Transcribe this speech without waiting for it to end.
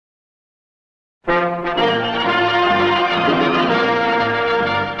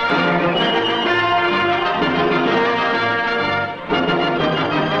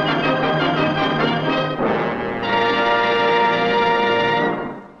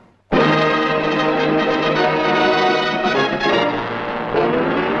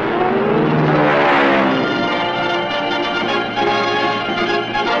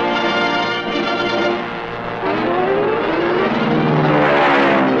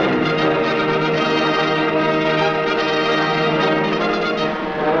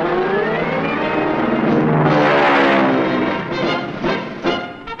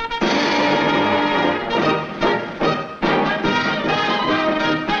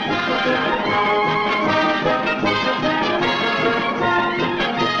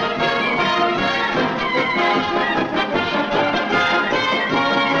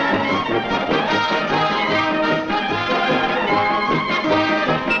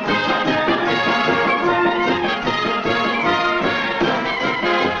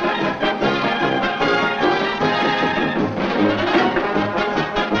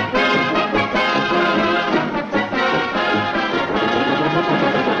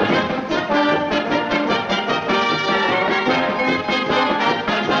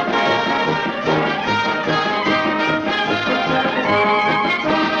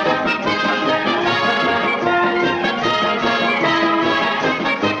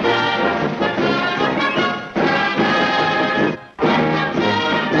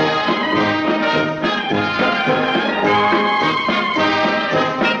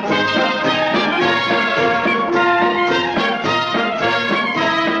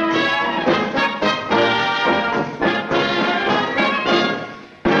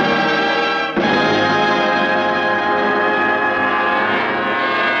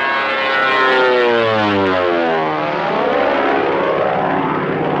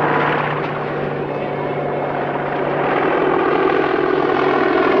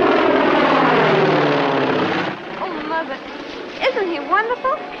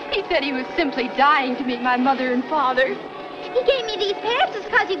simply dying to meet my mother and father. He gave me these passes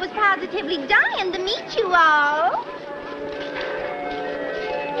because he was positively dying to meet you all.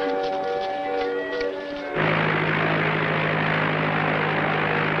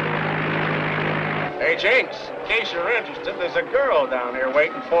 Hey, Jinx, in case you're interested, there's a girl down here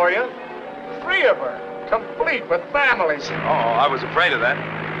waiting for you. 3 of her, complete with families. Oh, I was afraid of that.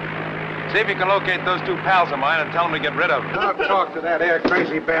 See if you can locate those 2 pals of mine and tell them to get rid of them. Don't talk to that there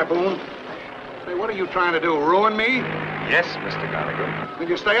crazy baboon. Say, what are you trying to do, ruin me? Yes, Mr. Gonigal. Did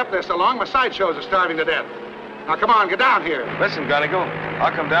you stay up there so long? My sideshows are starving to death. Now, come on, get down here. Listen, Gonigal,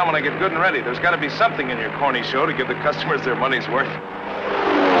 I'll come down when I get good and ready. There's got to be something in your corny show to give the customers their money's worth.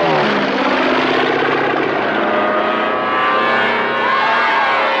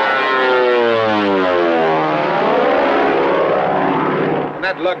 When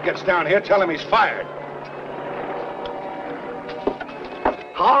that lug gets down here, tell him he's fired.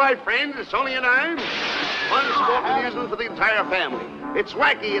 All right, friends, it's only a dime. One sport amusement for the entire family. It's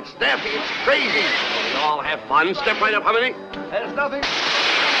wacky, it's daffy, it's crazy. We all have fun. Step right up, how many? There's nothing.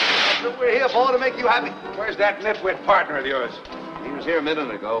 That's what we're here for, to make you happy. Where's that nitwit partner of yours? He was here a minute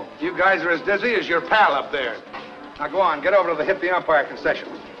ago. You guys are as dizzy as your pal up there. Now go on, get over to the Hit the Umpire concession.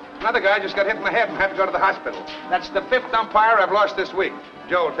 Another guy just got hit in the head and had to go to the hospital. That's the 5th umpire I've lost this week.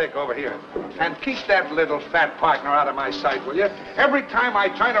 Joe will take over here. And keep that little fat partner out of my sight, will you? Every time I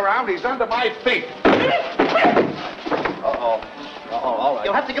turn around, he's under my feet. Uh-oh, all right.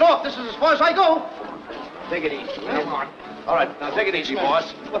 You'll have to get off. This is as far as I go. Take it easy. Come on. All right, now take it easy,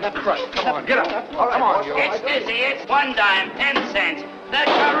 boss. What happened? Right. Come on, get up. All right, come on, you. It's dizzy. It's 1 dime, 10 cents. The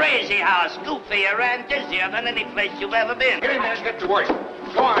crazy house, goofier and dizzier than any place you've ever been. Get in there and get to work.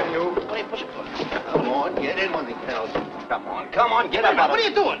 Go on, you. What are you pushing for? Come on, get in when he tells you. Come on, get up. What are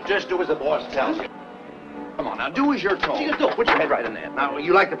you doing? Just do as the boss tells you. Come on, now, do as you're told. What are you gonna do? Put your head right in there. Now,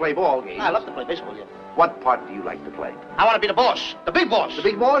 you like to play ball games. I love to play baseball, yeah. What part do you like to play? I want to be the boss. The big boss. The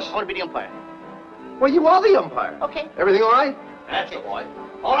big boss? I want to be the umpire. Well, you are the umpire. Okay. Everything all right? That's the boy.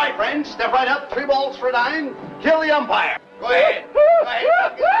 All right, friends, step right up. 3 balls for a dime. Kill the umpire. Go ahead. Go ahead.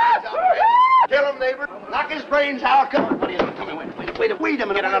 Knock his brains out. Kill him, neighbor. Knock his brains out. Come on. What are you doing? Come here, wait a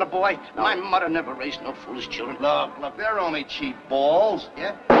minute. Get another boy. No. My mother never raised no foolish children. Look, they're only cheap balls.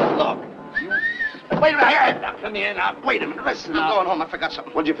 Yeah? Look, you... Wait a minute, here. Now, come here now. Wait a minute, listen I'm now. going home. I forgot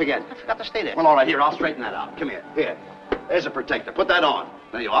something. What'd you forget? I forgot to stay there. Well, all right, here, I'll straighten that out. Come here. Here. There's a protector. Put that on.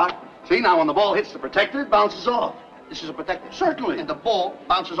 There you are. See, now when the ball hits the protector, it bounces off. This is a protector. Certainly. And the ball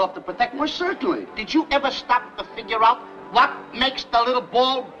bounces off the protector. Well, certainly. Did you ever stop to figure out what makes the little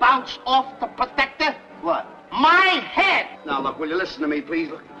ball bounce off the protector? What? My head! Now, look, will you listen to me, please?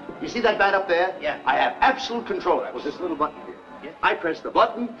 Look. You see that bat up there? Yeah. I have absolute control. That was this little button here. Yeah. I press the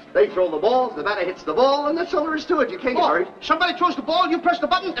button, they throw the balls, the batter hits the ball, and that's all there is to it. You can't get hurt. Somebody throws the ball, you press the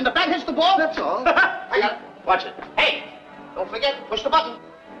button, and the bat hits the ball? That's all. I got it. Watch it. Hey, don't forget, push the button.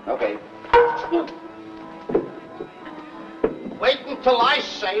 Okay. Wait until I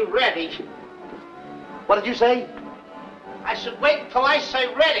say ready. What did you say? I said wait until I say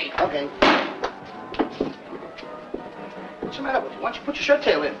ready. Okay. What's the matter with you? Why don't you put your shirt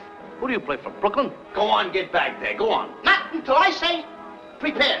tail in? Who do you play for, Brooklyn? Go on, get back there. Go on. Not until I say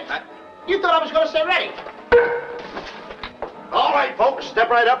prepared. You thought I was going to say ready. All right, folks, step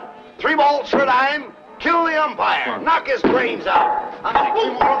right up. 3 balls for a dime. Kill the umpire. Knock his brains out. I'm going to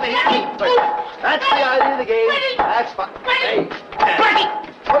 2 more over here. That's the idea of the game. That's fine. Hey.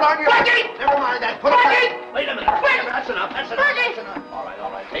 Put on your... Never mind that. Put on that. Wait a minute. That's enough. That's enough. That's enough. All right.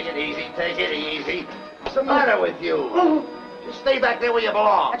 Take it easy. Take it easy. What's the matter with you? Just stay back there where you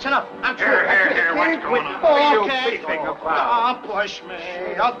belong. That's enough. I'm through. Here. What's going on? Okay. You beefing about? Don't push me.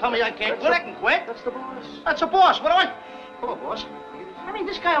 Don't tell me I can't quit. I can quit. That's the boss. That's a boss. What do I... Come on, boss. I mean,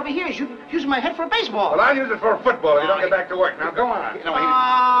 this guy over here is using my head for a baseball. Well, I'll use it for a football if you don't get back to work. Now, go on.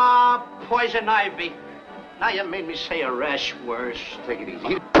 Poison ivy. Now you made me say a rash worse. Take it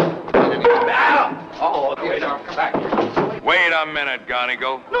easy. Oh, wait, come back. Wait a minute,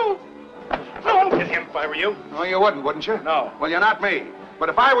 Gonigal. No. I wouldn't get him if I were you. No, you wouldn't you? No. Well, you're not me. But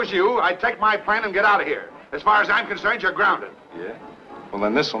if I was you, I'd take my plane and get out of here. As far as I'm concerned, you're grounded. Yeah? Well,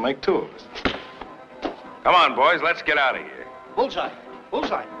 then this will make 2 of us. Come on, boys, let's get out of here. Bullseye.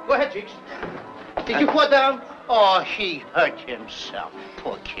 Bullseye. Go ahead, Cheeks. Did you fall down? Oh, he hurt himself.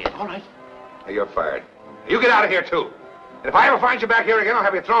 Poor kid. All right. Hey, you're fired. You get out of here, too. And if I ever find you back here again, I'll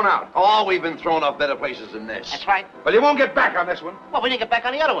have you thrown out. Oh, we've been thrown off better places than this. That's right. Well, you won't get back on this one. Well, we didn't get back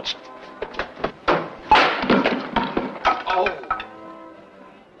on the other ones. Oh.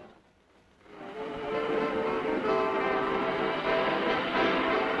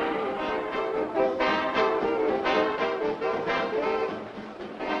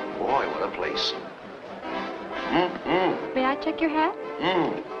 Boy, what a check your hat?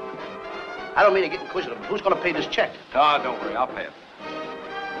 I don't mean to get inquisitive, but who's going to pay this check? Oh, don't worry, I'll pay it.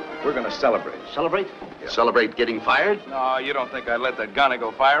 We're gonna celebrate. Celebrate? Yeah. Celebrate getting fired? No, you don't think I'd let that gunner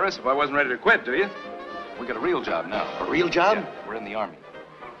go fire us if I wasn't ready to quit, do you? We got a real job now. A real job? Yeah, we're in the Army.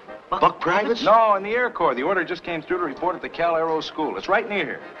 Buck privates? No, in the Air Corps. The order just came through to report at the Cal Aero School. It's right near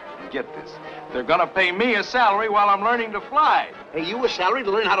here. And get this. They're gonna pay me a salary while I'm learning to fly. Hey, you a salary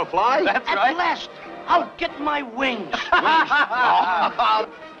to learn how to fly? That's At right. last, I'll get my wings.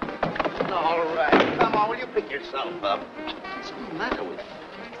 All right. Come on, will you pick yourself up? What's the matter with you?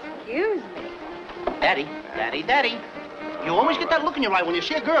 Excuse me. Daddy. You always get that look in your eye when you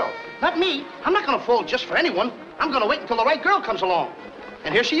see a girl. Not me. I'm not going to fall just for anyone. I'm going to wait until the right girl comes along.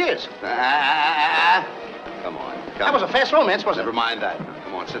 And here she is. Come on. That was a fast romance, wasn't Never mind that.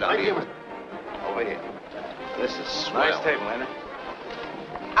 Come on, sit down here. Over here. This is swell. Nice table, ain't it?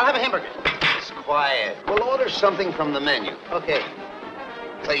 I'll have a hamburger. It's quiet. We'll order something from the menu. Okay.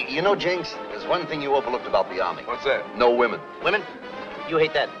 Say, you know, Jinx, there's one thing you overlooked about the Army. What's that? No women. Women? You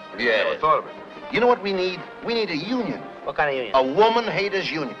hate that. Never thought of it. You know what we need? We need a union. What kind of union? A woman haters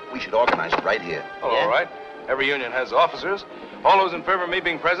union. We should organize it right here. Oh, Yeah? all right. Every union has officers. All those in favor of me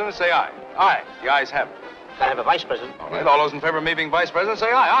being president, say aye. Aye. The ayes have it. Gotta have a vice president. All right. All those in favor of me being vice president,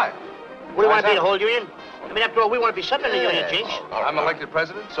 say aye. Aye. What do you want to be, Ayes the have whole union? I mean, after all, we want to be something in the union, Jinx. I'm elected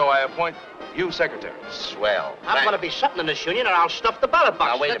president, so I appoint you secretary. Swell. I'm going to be something in this union, or I'll stuff the ballot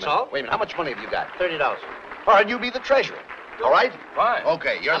box. Now, wait a That's minute. all. Wait a minute. How much money have you got? $30. All right, you be the treasurer. All right? Fine.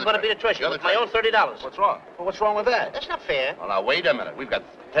 Okay, you're I'm going to be the treasurer You're with my own $30. What's wrong? Well, what's wrong with that? That's not fair. Well, now, wait a minute. We've got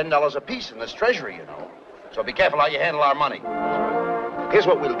 $10 apiece in this treasury, you know. So be careful how you handle our money. Here's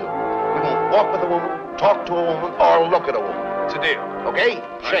what we'll do. We won't walk with a woman, talk to a woman, or look at a woman. It's a deal. Okay?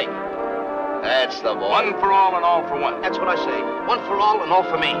 Shake. That's the boy. One for all and all for one. That's what I say. One for all and all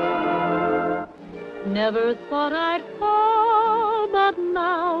for me. Never thought I'd fall, but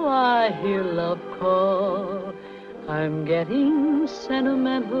now I hear love call. I'm getting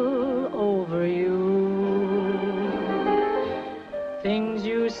sentimental over you. Things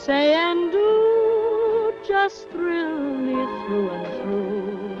you say and do just thrill me through and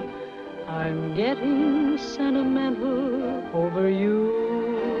through. I'm getting sentimental over you.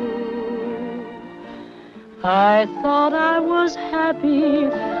 I thought I was happy,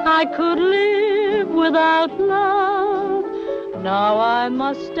 I could live without love. Now I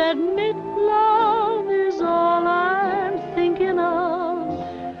must admit love is all I'm thinking of.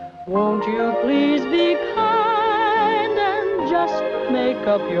 Won't you please be kind and just make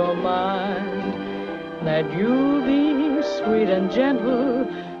up your mind that you'll be sweet and gentle,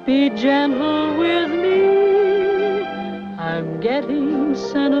 be gentle with me. I'm getting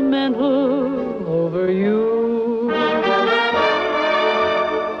sentimental over you.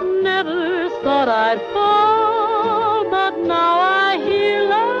 Never thought I'd fall, but now I hear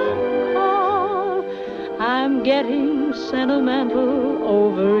love call. I'm getting sentimental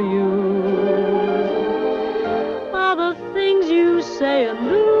over you. All the things you say and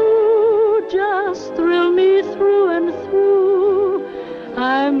do just thrill me through and through.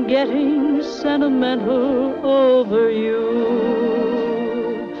 I'm getting sentimental over you.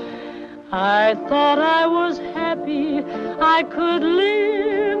 I thought I was happy, I could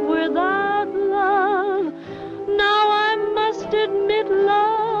live without love. Now I must admit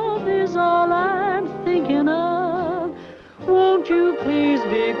love is all I'm thinking of. Won't you please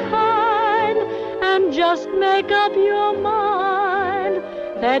be kind and just make up your mind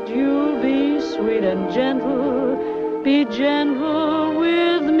that you'll be sweet and gentle, be gentle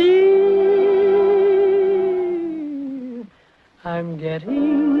with me. I'm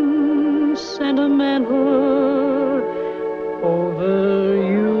getting sentimental over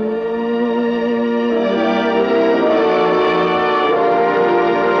you.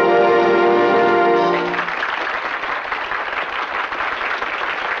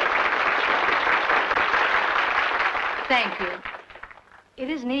 Thank you. It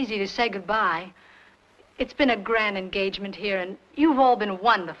isn't easy to say goodbye. It's been a grand engagement here, and you've all been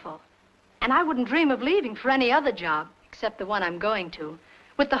wonderful. And I wouldn't dream of leaving for any other job, except the one I'm going to,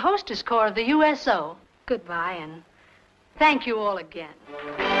 with the hostess corps of the USO. Goodbye, and thank you all again.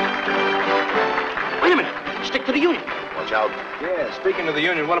 Wait a minute. Stick to the union. Watch out. Yeah, speaking of the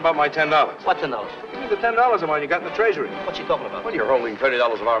union, what about my $10? What $10? Give me the $10 of mine you got in the treasury. What's he talking about? Well, you're holding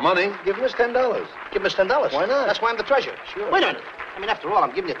 $30 of our money. Give us $10. Give him his $10. Why not? That's why I'm the treasurer. Sure. Wait a minute. I mean, after all,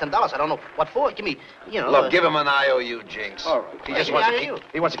 I'm giving you $10. I don't know what for. Give me, you know. Look, give him an IOU, Jinx. All right. He just Why wants give to me keep, an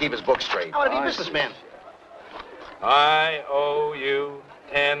he wants to keep his books straight. I want to be a businessman. I owe you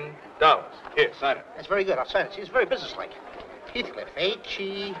 $10. Here, sign it. That's very good. I'll sign it. See, it's very businesslike. Heathcliff,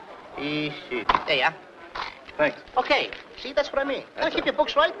 H-E-E-C. There you are. Thanks. Okay. See, that's what I mean. Gotta keep your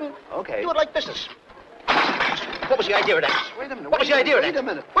books right and Okay. do it like business. What was the idea of that? Wait a minute. What was the idea of that? Wait a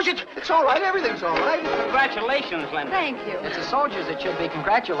minute. Was it? It's all right. Everything's all right. Congratulations, Linda. Thank you. It's the soldiers that should be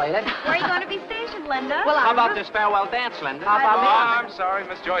congratulated. Where are you going to be stationed, Linda? Well, How about this farewell dance, Linda? How about Oh, I'm sorry.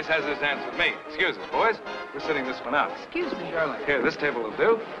 Miss Joyce has this dance with me. Excuse us, boys. We're sitting this one out. Excuse me. Here, this table will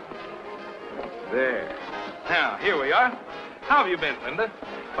do. There. Now, here we are. How have you been, Linda?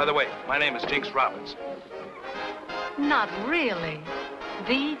 By the way, my name is Jinx Roberts. Not really.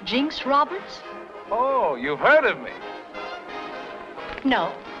 The Jinx Roberts? Oh, you've heard of me.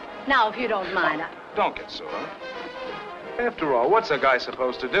 No. Now, if you don't mind, Don't get sore. After all, what's a guy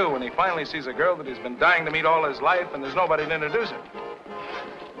supposed to do when he finally sees a girl that he's been dying to meet all his life and there's nobody to introduce him?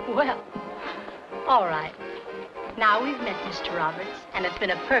 Well, all right. Now we've met, Mr. Roberts, and it's been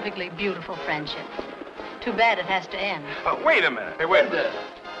a perfectly beautiful friendship. Too bad it has to end. Wait a minute. Hey, wait a minute.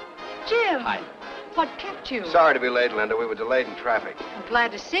 Jim! Hi. What kept you? Sorry to be late, Linda. We were delayed in traffic. I'm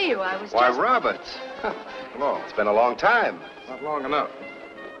glad to see you. I was Why, just... Roberts. Hello. It's been a long time. Not long enough.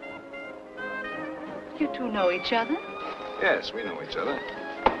 You two know each other? Yes, we know each other.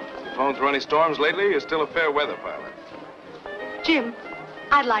 You phoned through any storms lately? You're still a fair weather pilot. Jim,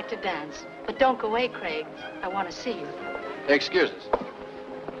 I'd like to dance. But don't go away, Craig. I want to see you. Excuse us.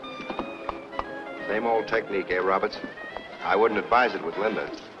 Same old technique, eh, Roberts? I wouldn't advise it with Linda.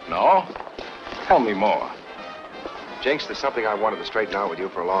 No? Tell me more. Jinx, there's something I wanted to straighten out with you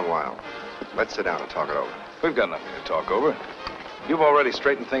for a long while. Let's sit down and talk it over. We've got nothing to talk over. You've already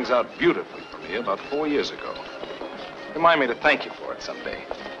straightened things out beautifully for me about 4 years ago. Remind me to thank you for it someday.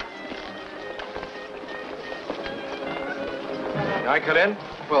 Can I cut in?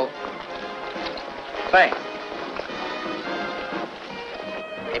 Well, Thanks.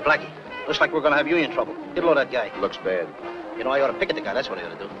 Hey, Blackie, looks like we're gonna have union trouble. Get below that guy. looks bad. You know, I ought to picket the guy. That's what I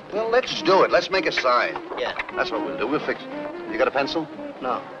ought to do. Well, let's do it. Let's make a sign. Yeah. That's what we'll do. We'll fix it. You got a pencil?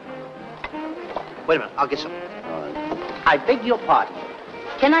 No. Wait a minute. I'll get some. All right. I beg your pardon.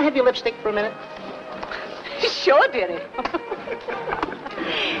 Can I have your lipstick for a minute? Sure, dearie.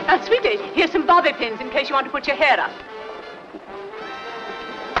 Now, sweetie, here's some bobby pins in case you want to put your hair up.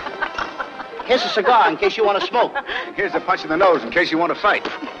 Here's a cigar in case you want to smoke. Here's a punch in the nose in case you want to fight.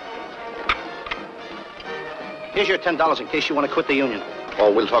 Here's your $10 in case you want to quit the union.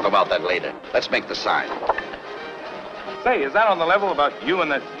 Oh, we'll talk about that later. Let's make the sign. Say, is that on the level about you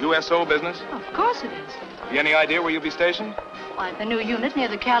and that USO business? Of course it is. You any idea where you'll be stationed? Why, the new unit near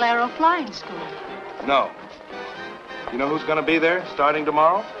the Cal Aero Flying School. No. You know who's going to be there starting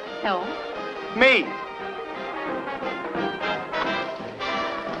tomorrow? No. Me.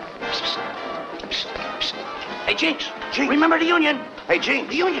 Hey, Jinx. Remember the union. Hey, Jinx.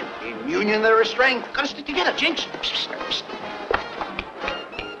 The union. In union, there is strength. Gotta stick together, Jinx.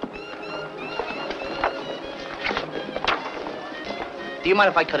 Do you mind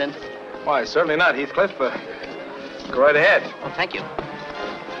if I cut in? Why, certainly not, Heathcliff. Go right ahead. Oh, thank you.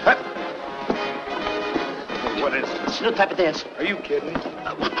 What is it? It's a new type of dance. Are you kidding?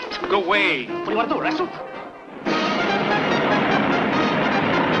 Go away. What do you want to do, wrestle?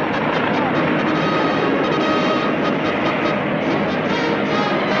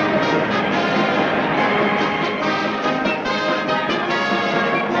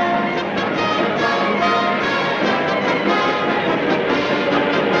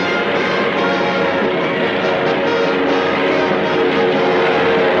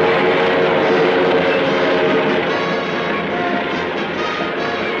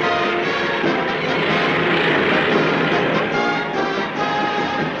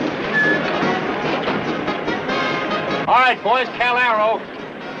 Boys, Cal Aero.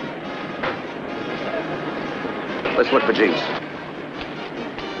 Let's look for Jinx.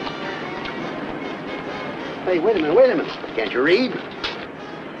 Hey, wait a minute. Can't you read?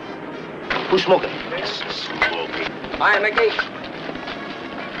 Who's smoking? Smoking. Hi, Mickey.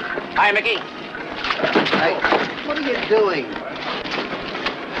 Hi, Mickey. Hey, what are you doing?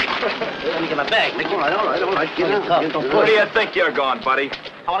 Let me get my bag, Mickey. All right. Get out. Where do you think you're going, buddy?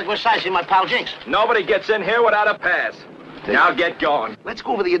 I want to go inside and see my pal Jinx. Nobody gets in here without a pass. Now get going. Let's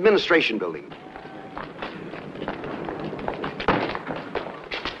go over the administration building.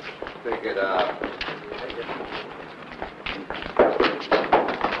 Pick it up.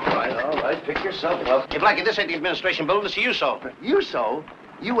 All right. Pick yourself up. Hey, Blackie, this ain't the administration building. It's the USO. USO?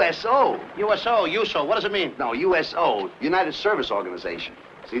 USO. USO. What does it mean? No, USO, United Service Organization.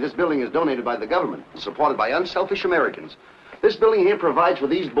 See, this building is donated by the government and supported by unselfish Americans. This building here provides for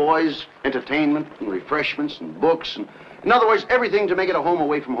these boys entertainment and refreshments and books and, in other words, everything to make it a home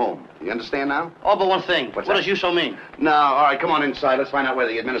away from home. You understand now? All but one thing. What's what that? Does USO mean? No, all right, come on inside. Let's find out where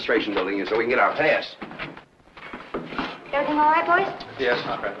the administration building is so we can get our pass. Everything all right, boys? Yes,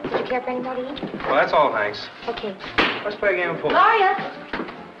 not bad. Would you care for any more to eat? Well, that's all, Hanks. Okay. Let's play a game of pool. Gloria!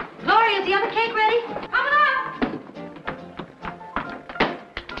 Gloria, is the other cake ready? Coming up!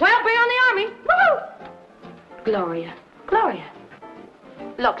 Well, bring on the army. Woo! Gloria. Gloria.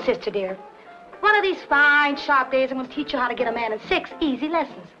 Look, sister dear, one of these fine, sharp days, I'm going to teach you how to get a man in 6 easy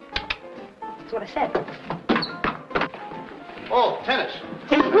lessons. That's what I said. Oh, tennis.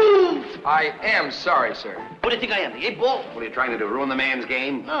 I am sorry, sir. What do you think I am, the 8-ball? What are you trying to do, ruin the man's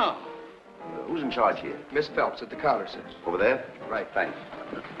game? No. Who's in charge here? Miss Phelps at the counter, sir. Over there? Right. Thanks.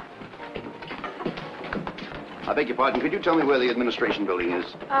 I beg your pardon, could you tell me where the administration building is?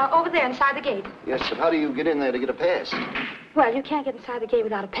 Over there, inside the gate. Yes, but how do you get in there to get a pass? Well, you can't get inside the gate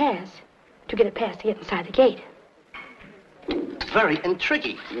without a pass. To get a pass to get inside the gate. Very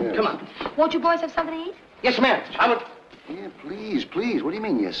intriguing. Yeah. Come on. Won't you boys have something to eat? Yes, ma'am. I would... Yeah, please, please. What do you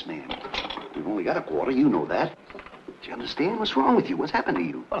mean, yes, ma'am? We've only got a quarter, you know that. Do you understand? What's wrong with you? What's happened to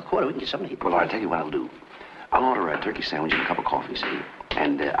you? Well, a quarter, we can get something to eat. Well, I'll tell you what I'll do. I'll order a turkey sandwich and a cup of coffee, see?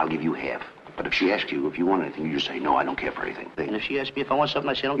 And I'll give you half. But if she asks you if you want anything, you just say, no, I don't care for anything. And if she asks me if I want something,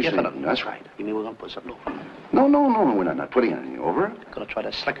 I say I don't care for nothing. That's right. You mean we're going to put something over? No, we're not putting anything over. Going to try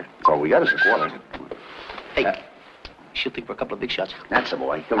that slicker. That's all we got is a quarter. Hey, she'll think we're a couple of big shots. That's the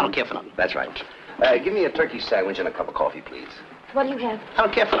boy. Come I on. don't care for nothing. That's right. Give me a turkey sandwich and a cup of coffee, please. What do you have? I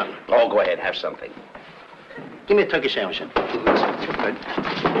don't care for nothing. Oh, go ahead, have something. Give me a turkey sandwich, then.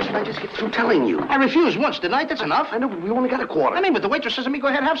 Listen, I just get through telling you. I refused once, didn't I? That's enough. I know, but we only got a quarter. I mean, but the waitress says to me, go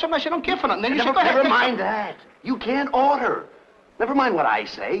ahead, have something. I said, I don't care for nothing. Then you say, go ahead. Never mind that. You can't order. Never mind what I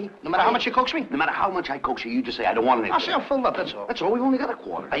say. No matter how much you coax me? No matter how much I coax you, you just say, I don't want anything. I'll say I'm filled up, that's all. That's all. We've only got a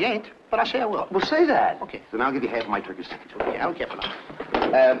quarter. I ain't, but I'll say I will. Well, say that. Okay. Then I'll give you half of my turkey sandwich. Okay, I don't care for nothing.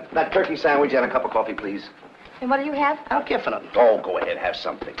 That turkey sandwich and a cup of coffee, please. And what do you have? I don't care for nothing. Oh, go ahead, have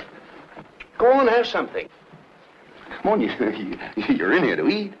something. Go on, have something. Come on, you're in here to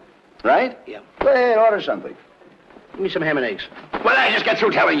eat, right? Yeah. Go ahead, order something. Give me some ham and eggs. Well, I just got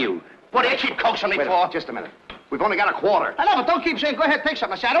through telling you. What do you keep coaxing me Wait for? just a minute. We've only got a quarter. I know, but don't keep saying, go ahead, take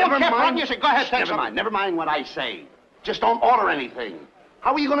something. I say, I don't care for nothing. You say, go ahead, take something. Never mind what I say. Just don't order anything.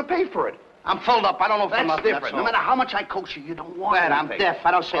 How are you going to pay for it? I'm filled up. I don't know if I'm That's up. different. No matter how much I coax you, you don't want Glad I'm anything. deaf.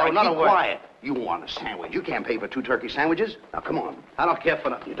 I don't say another keep word. Quiet. You want a sandwich. You can't pay for 2 turkey sandwiches. Now, come on. I don't care for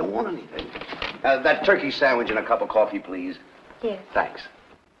nothing. You don't want anything. That turkey sandwich and a cup of coffee, please. Yes. Thanks.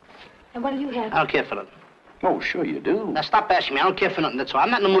 And what do you have? I don't care for nothing. Oh, sure you do. Now, stop asking me. I don't care for nothing, that's all. I'm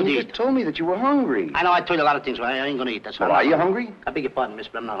not in the mood to You eat. just told me that you were hungry. I know, I told you a lot of things, but I ain't gonna eat, that's all. Well, are you hungry? I beg your pardon, miss,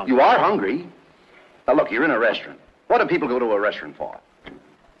 but I'm not hungry. You are hungry. Now, look, you're in a restaurant. What do people go to a restaurant for?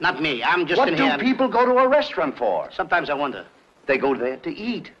 Not me. I'm just What in do here. people go to a restaurant for? Sometimes I wonder. They go there to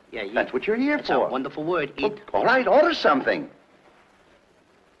eat. Yeah, eat. That's what you're here That's for. a wonderful word, eat. All right, order something.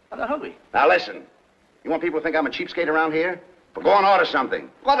 I'm not hungry. Now, listen. You want people to think I'm a cheapskate around here? Well, go on, order something.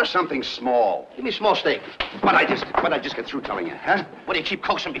 Order something small. Give me a small steak. What I just get through telling you, huh? What do you keep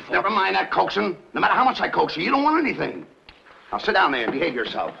coaxing me for? Never mind that coaxing. No matter how much I coax you, you don't want anything. Now, sit down there and behave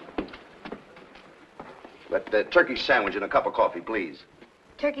yourself. That turkey sandwich and a cup of coffee, please.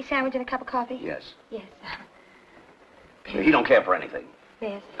 Turkey sandwich and a cup of coffee? Yes. Yes. He don't care for anything.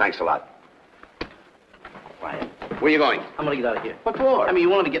 Yes. Thanks a lot. Quiet. Where are you going? I'm gonna get out of here. What for? I mean, you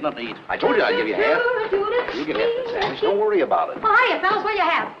wanted to get nothing to eat. I told you I'd give you half. You get half the sandwich. Don't worry about it. Oh, hiya, fellas. What do you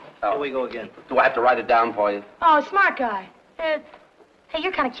have? Here we go again. Do I have to write it down for you? Oh, smart guy. Hey,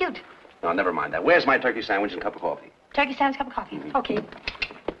 you're kind of cute. No, never mind that. Where's my turkey sandwich and cup of coffee? Turkey sandwich, cup of coffee. Okay.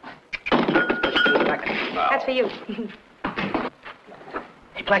 No. That's for you.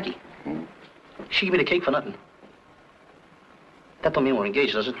 Hey, Blackie. She gave me the cake for nothing. That don't mean we're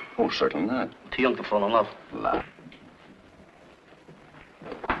engaged, does it? Oh, certainly not. Too young to fall in love. La.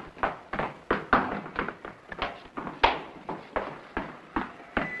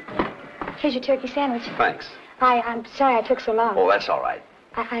 Here's your turkey sandwich. Thanks. I'm sorry I took so long. Oh, that's all right.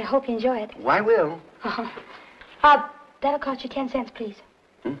 I hope you enjoy it. Well, I will. That'll cost you 10 cents, please.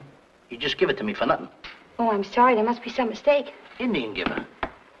 You just give it to me for nothing. Oh, I'm sorry. There must be some mistake. Indian giver.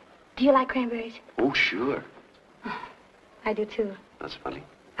 Do you like cranberries? Oh, sure. I do, too. That's funny.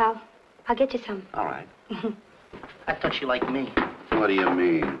 I'll get you some. All right. I thought she liked me. What do you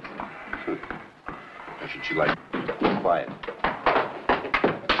mean? How should she like? Quiet.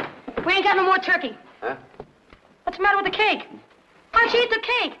 We ain't got no more turkey. Huh? What's the matter with the cake? Why don't you eat the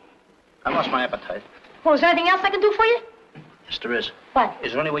cake? I lost my appetite. Well, is there anything else I can do for you? Yes, there is. What?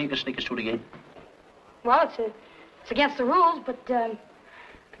 Is there any way you can sneak us through the gate? Well, it's against the rules, but the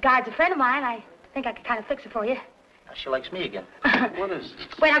guard's a friend of mine. I think I could kind of fix it for you. Now, she likes me again. What is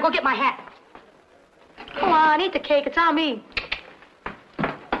this? Wait, I'll go get my hat. Come on, eat the cake. It's on me.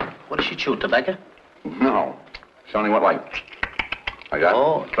 What is she chewing, tobacco? No. Showing what light? I got it.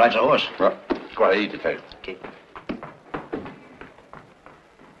 Oh, it drives a horse. Well, go ahead, eat the cake. Okay.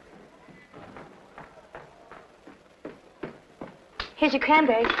 Here's your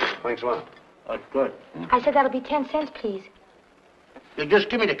cranberries. Thanks a lot. Oh, good. I said that'll be 10 cents, please. You just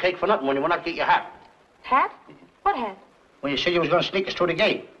give me the cake for nothing when you went out to get your hat. Hat? What hat? When you said you was going to sneak us through the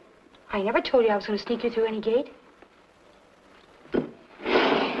gate. I never told you I was going to sneak you through any gate.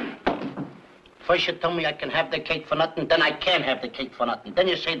 First you tell me I can have the cake for nothing, then I can't have the cake for nothing. Then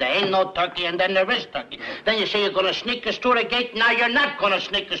you say there ain't no turkey, and then there is turkey. Then you say you're going to sneak us through the gate, now you're not going to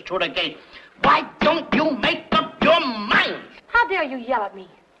sneak us through the gate. Why don't you make up your mind? How dare you yell at me?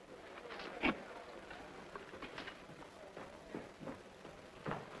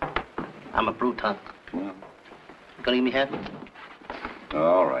 I'm a brute, huh? Yeah. You gonna give me hat?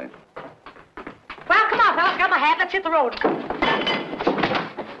 All right. Well, come on, fellas. Got my hat. Let's hit the road.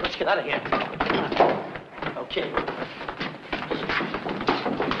 Let's get out of here. Okay.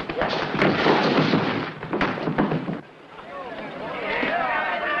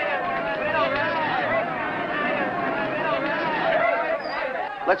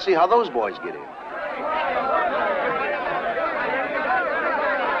 Let's see how those boys get in.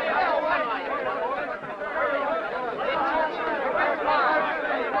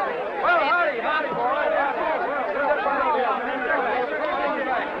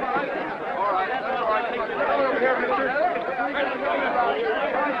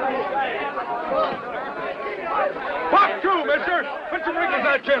 Walk through, mister! Put your wrinkles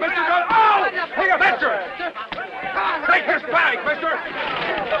on, Jim! Mister, go! Oh! Hey, mister! Take this bag, mister!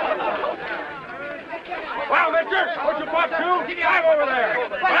 Well, mister, put your butt through. Drive over there!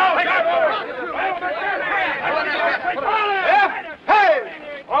 Well, drive over! Well, mister! Yeah? Hey!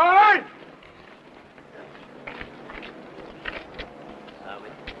 All right!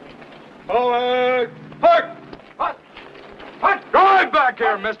 Forward! Park! Drive back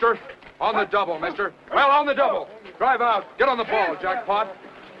here, mister! On the double, mister. Well, on the double. Drive out. Get on the ball, jackpot.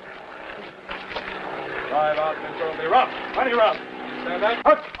 Drive out, mister. It'll be rough. Plenty rough. Stand up.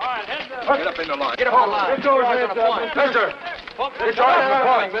 Up. Get up in the line. Get a hold of it. Get heads up. Mister. Get your eyes on the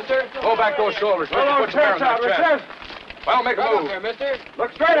point, mister. Go back those shoulders. Well, Put your bear on that chest. Well, make a move. There, mister.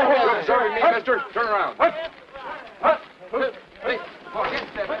 Look straight ahead. Look straight at me, mister. Turn around. Hey.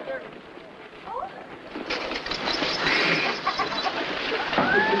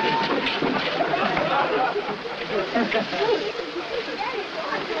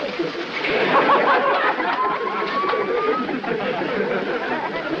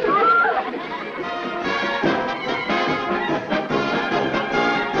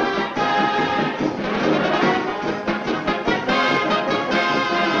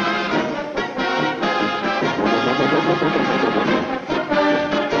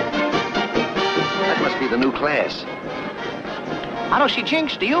 That must be the new class. I don't see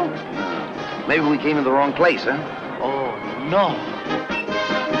Jinx, do you? Maybe we came in the wrong place, huh? Oh, no.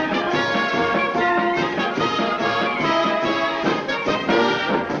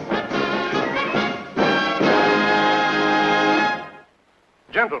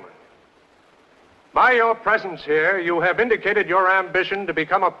 Gentlemen, by your presence here, you have indicated your ambition to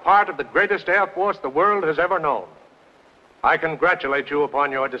become a part of the greatest air force the world has ever known. I congratulate you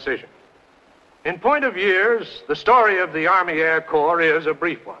upon your decision. In point of years, the story of the Army Air Corps is a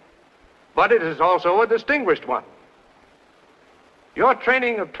brief one, but it is also a distinguished one. Your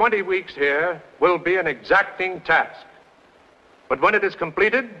training of 20 weeks here will be an exacting task. But when it is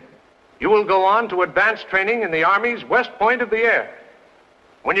completed, you will go on to advanced training in the Army's West Point of the Air.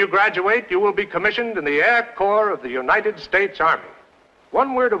 When you graduate, you will be commissioned in the Air Corps of the United States Army.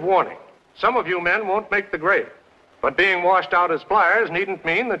 One word of warning. Some of you men won't make the grade, but being washed out as flyers needn't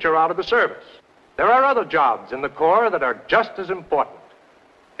mean that you're out of the service. There are other jobs in the Corps that are just as important.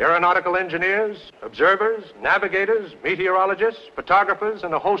 Aeronautical engineers, observers, navigators, meteorologists, photographers,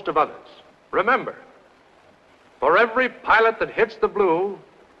 and a host of others. Remember, for every pilot that hits the blue,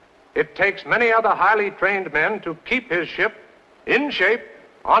 it takes many other highly trained men to keep his ship in shape,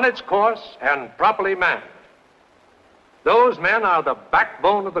 on its course, and properly manned. Those men are the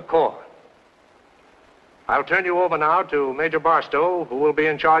backbone of the Corps. I'll turn you over now to Major Barstow, who will be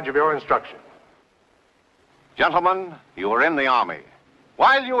in charge of your instruction. Gentlemen, you are in the Army.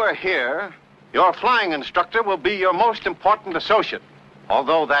 While you are here, your flying instructor will be your most important associate.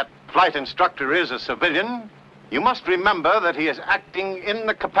 Although that flight instructor is a civilian, you must remember that he is acting in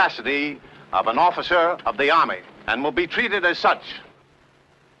the capacity of an officer of the Army and will be treated as such.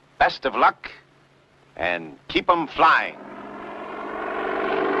 Best of luck, and keep 'em flying.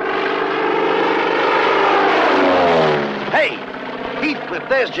 Hey, Heathcliff,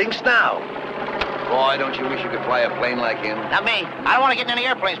 there's Jinx now. Boy, don't you wish you could fly a plane like him? Not me. I don't want to get in any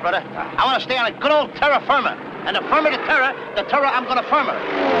airplanes, brother. I want to stay on a good old terra firma. And the firma the terra I'm going to firma.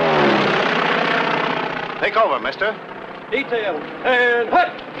 Take over, mister. Detail. And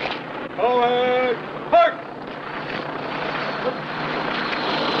hut. Forward. Park.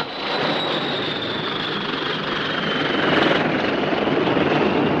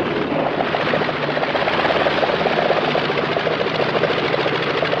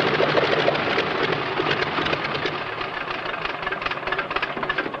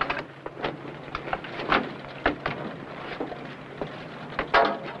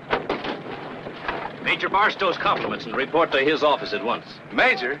 Major Barstow's compliments and report to his office at once.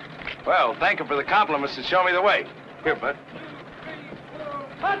 Major? Well, thank him for the compliments and show me the way. Here, bud.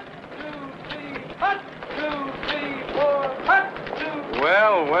 Hut, 2, 3, hut, 2, 3, 4, hut, 2.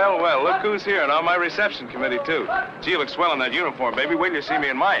 Well, look who's here and on my reception committee, too. Gee, you look swell in that uniform, baby. Wait till you see me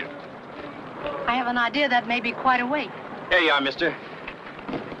in mine. I have an idea that may be quite a wait. Here you are, mister.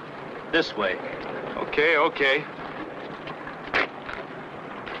 This way. Okay.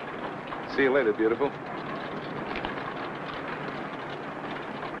 See you later, beautiful.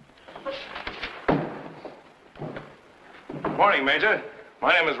 Morning, Major.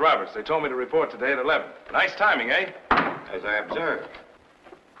 My name is Roberts. They told me to report today at 11. Nice timing, eh? As I observed.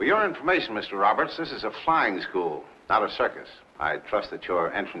 For your information, Mr. Roberts, this is a flying school, not a circus. I trust that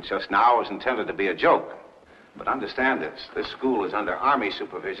your entrance just now was intended to be a joke. But understand this. This school is under Army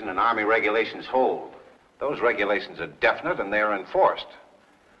supervision and Army regulations hold. Those regulations are definite and they are enforced.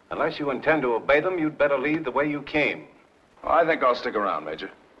 Unless you intend to obey them, you'd better leave the way you came. Well, I think I'll stick around, Major.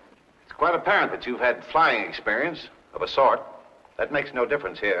 It's quite apparent that you've had flying experience of a sort. That makes no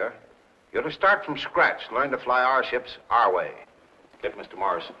difference here. You're to start from scratch, learn to fly our ships our way. Get Mr.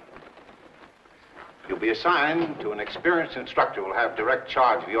 Morrison. You'll be assigned to an experienced instructor who will have direct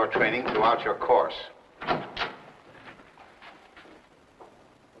charge of your training throughout your course.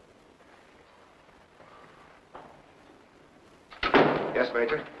 Yes,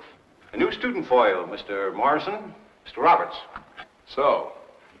 Major. A new student for you, Mr. Morrison, Mr. Roberts. So,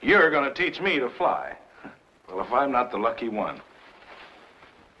 you're going to teach me to fly. Well, if I'm not the lucky one.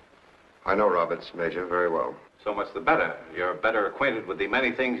 I know Roberts, Major, very well. So much the better. You're better acquainted with the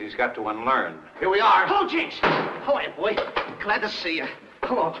many things he's got to unlearn. Here we are. Hello, Jinx. How are you, boy? Glad to see you.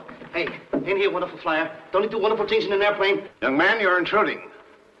 Hello. Hey, ain't he a wonderful flyer? Don't he do wonderful things in an airplane? Young man, you're intruding.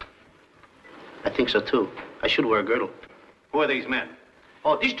 I think so, too. I should wear a girdle. Who are these men?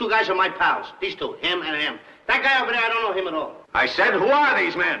 Oh, these two guys are my pals. These two, him and him. That guy over there, I don't know him at all. I said, who are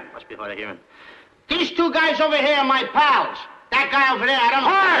these men? Must be hard of hearing. These two guys over here are my pals. That guy over there, I don't know.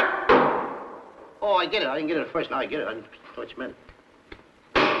 Hard! Oh, I get it. I didn't get it at first. Now I get it. I didn't know what you meant.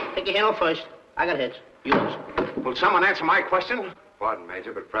 Take your hand off first. I got heads. You lose. Will someone answer my question? Pardon,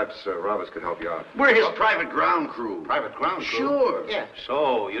 Major, but perhaps Roberts could help you out. We're his private ground crew. Private ground crew? Sure. Yeah.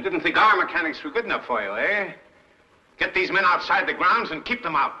 So, you didn't think our mechanics were good enough for you, eh? Get these men outside the grounds and keep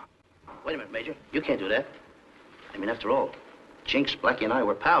them out. Wait a minute, Major. You can't do that. I mean, after all, Jinx, Blackie, and I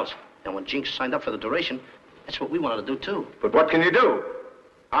were pals. And when Jinx signed up for the duration, that's what we wanted to do, too. But what can you do?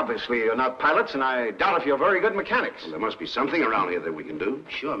 Obviously, you're not pilots, and I doubt if you're very good mechanics. Well, there must be something around here that we can do.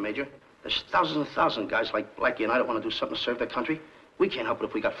 Sure, Major. There's thousands and thousands of guys like Blackie and I that want to do something to serve their country. We can't help it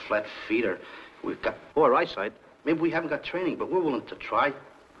if we got flat feet or we've got poor eyesight. Maybe we haven't got training, but we're willing to try.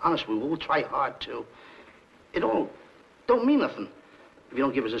 Honestly, we'll try hard, too. It all don't mean nothing if you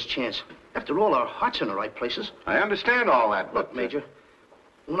don't give us this chance. After all, our heart's in the right places. I understand all that, but... Look, Major,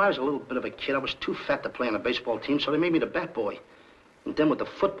 when I was a little bit of a kid, I was too fat to play on a baseball team, so they made me the bat boy. And then when the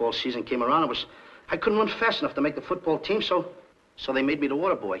football season came around, I couldn't run fast enough to make the football team, so they made me the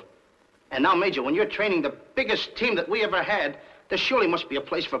water boy. And now, Major, when you're training the biggest team that we ever had, there surely must be a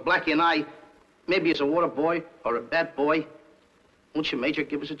place for Blackie and I, maybe as a water boy or a bat boy. Won't you, Major,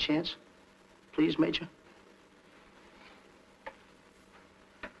 give us a chance? Please, Major?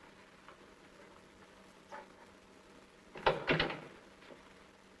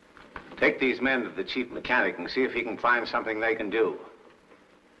 Take these men to the chief mechanic and see if he can find something they can do.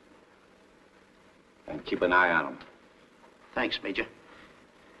 And keep an eye on them. Thanks, Major.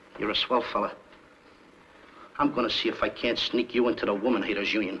 You're a swell fella. I'm gonna see if I can't sneak you into the Woman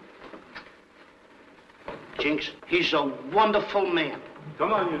Haters Union. Jinx, he's a wonderful man.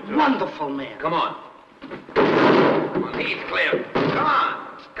 Come on, you two. Wonderful man. Come on. Come on, Heathcliff. Come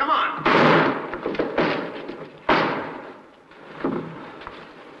on. Come on.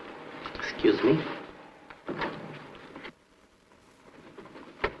 Excuse me?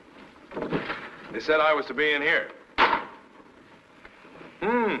 They said I was to be in here.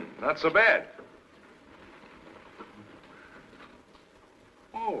 Not so bad.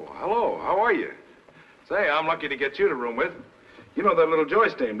 Oh, hello. How are you? Say, I'm lucky to get you to room with. You know that little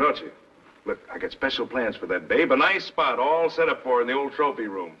Joyce dame, don't you? Look, I got special plans for that babe. A nice spot all set up for her in the old trophy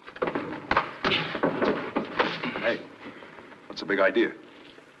room. Hey, what's the big idea?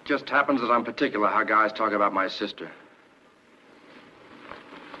 Just happens that I'm particular how guys talk about my sister.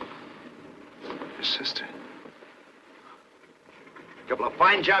 Your sister? A couple of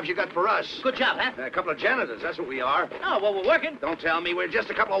fine jobs you got for us. Good job, huh? A couple of janitors, that's what we are. Oh, well, we're working. Don't tell me we're just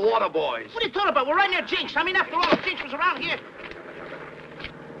a couple of water boys. What are you talking about? We're right near Jinx. I mean, after all, if Jinx was around here.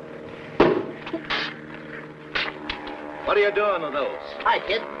 What are you doing with those? Hi,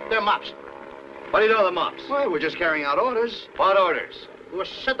 kid. They're mops. What are you doing with the mops? Well, we're just carrying out orders. What orders? We were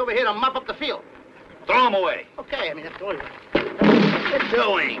sent over here to mop up the field. Throw them away. Okay, I mean, after all. What are you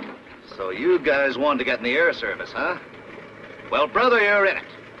doing? So you guys wanted to get in the air service, huh? Well, brother, you're in it.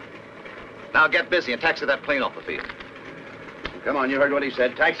 Now get busy and taxi that plane off the field. Come on, you heard what he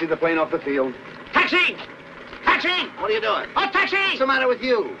said. Taxi the plane off the field. Taxi! Taxi! What are you doing? Oh, taxi! What's the matter with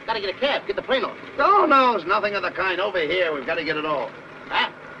you? Gotta get a cab, get the plane off. Oh, no, it's nothing of the kind. Over here, we've got to get it off.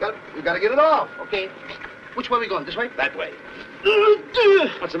 Huh? We've got to get it off. Okay. Which way are we going? This way? That way.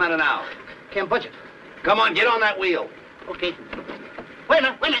 What's the matter now? Can't budget. Come on, get on that wheel. Okay. Wait a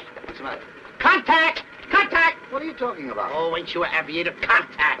minute, wait a minute. What's the matter? Contact! Contact! What are you talking about? Oh, ain't you an aviator?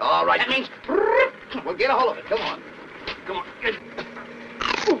 Contact. All right. That means... Well, get a hold of it. Come on. Come on.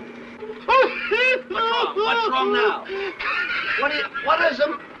 What's wrong now? What is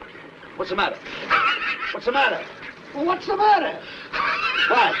the... What's the matter? What's the matter? Well, what's the matter?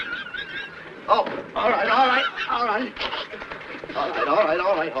 What? Oh, all right.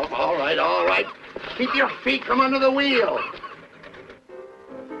 All right. Keep your feet from under the wheel.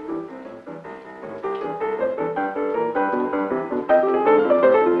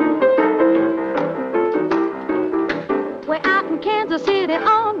 We're out in Kansas City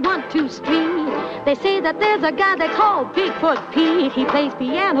on 1-2 Street. They say that there's a guy they call Bigfoot Pete. He plays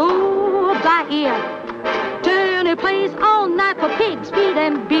piano by ear. Turn he plays all night for pigs, feet,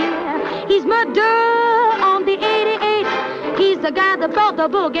 and beer. He's murder on the 88. He's the guy that brought the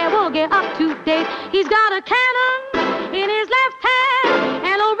boogie up to date. He's got a cannon in his left hand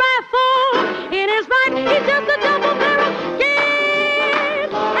and a rifle in his right. He's just a double barrel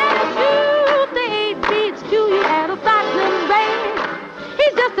game and he shoot the 8 beats to you at a frightening range.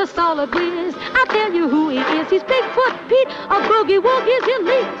 He's just a solid whiz. I'll tell you who he is. He's Bigfoot Pete, a boogie-woogie's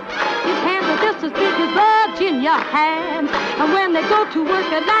elite. His hands are just as big as Virginia hams. And when they go to work,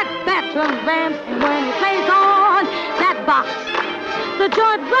 they're like veteran rams. And when he plays on that box, the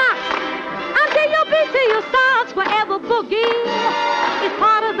joint rocks. Until your beat to your socks, wherever boogie is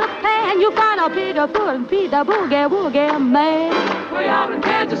part of the plan, you find a Bigfoot Pete, the boogie-woogie man. Way out in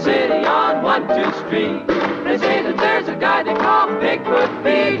Kansas City on 1-2 Street, they say that there's a guy they call Bigfoot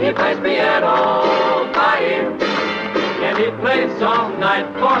Pete. He plays piano by ear, and he plays all night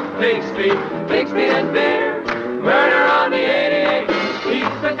for pigs, feet and beer. Murder on the 88.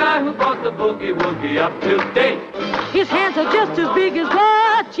 He's the guy who brought the boogie-woogie up to date. His hands are just as big as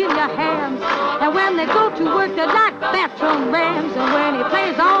Virginia hams. And when they go to work, they're like bathroom rams. And when he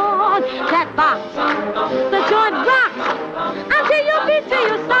plays on that box, the joint rocks until you beat to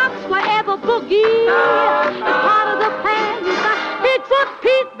your socks. Wherever boogie is part of the plan, you got Bigfoot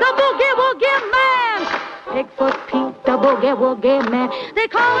Pete, the boogie-woogie man. Bigfoot Pete, the boogie-woogie man. They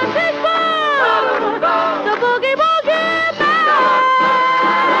call him Bigfoot, the boogie-woogie man.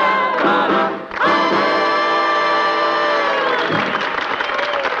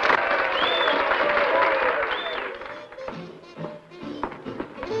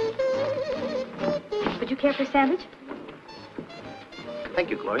 Would you care for a sandwich? Thank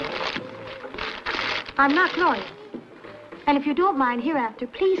you, Gloria. I'm not Gloria. And if you don't mind hereafter,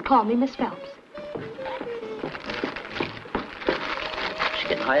 please call me Miss Phelps. She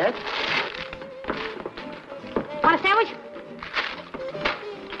getting hired? Want a sandwich?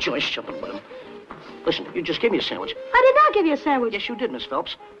 Joyce jumping with him. Listen, you just gave me a sandwich. I did not give you a sandwich. Yes, you did, Miss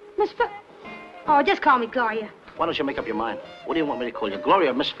Phelps. Miss Phelps? Oh, just call me Gloria. Why don't you make up your mind? What do you want me to call you,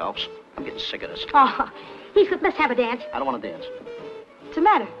 Gloria or Miss Phelps? I'm getting sick of this. Oh, let's have a dance. I don't want to dance. What's the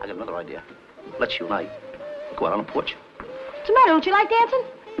matter? I got another idea. Let's you and I go out on the porch. What's the matter? Don't you like dancing?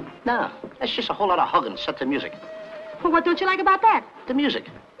 Nah, that's just a whole lot of hugging set to music. Well, what don't you like about that? The music.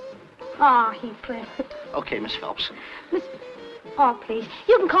 Oh, Heathcliff. Okay, Miss Phelps. Oh, please.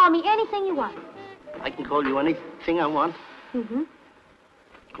 You can call me anything you want. I can call you anything I want. Mm-hmm.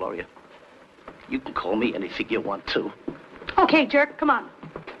 Gloria, you can call me anything you want, too. Okay, jerk, come on.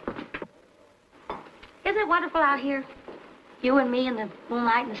 Isn't it wonderful out here? You and me and the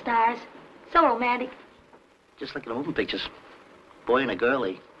moonlight and the stars. So romantic. Just like in the moving pictures. Boy and a girl,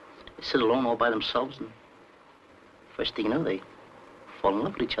 they sit alone all by themselves and First thing you know, they fall in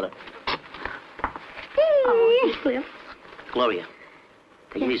love with each other. Oh, Cliff. Gloria,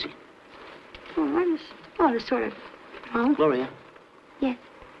 take it easy. Oh, I just sort of... Oh? Gloria. Yes.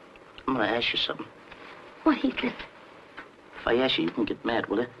 I'm going to ask you something. What, Heathcliff? If I ask you, you can get mad,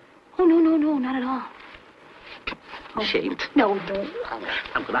 will you? Oh, no, not at all. Oh. Ashamed. No.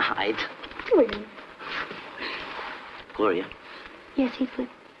 I'm going to hide. Please. Gloria. Yes, Heathcliff.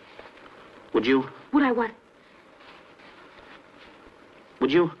 Would you? Would I what?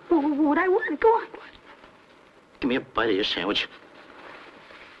 Would you? Would I what? Go on. Give me a bite of your sandwich.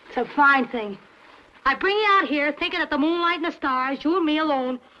 It's a fine thing. I bring you out here thinking that the moonlight and the stars, you and me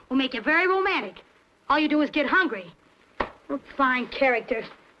alone, will make you very romantic. All you do is get hungry. Oh, fine character.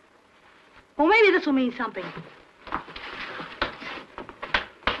 Well, maybe this will mean something.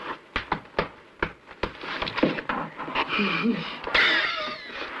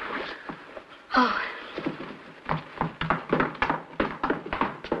 Oh.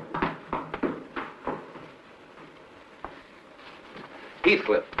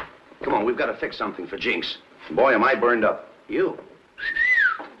 Heathcliff, come on, we've got to fix something for Jinx. Boy, am I burned up. You?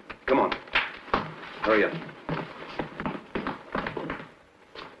 Come on. Hurry up.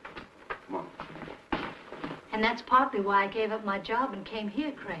 Come on. And that's partly why I gave up my job and came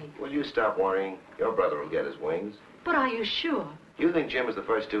here, Craig. Will you stop worrying? Your brother will get his wings. But are you sure? You think Jim is the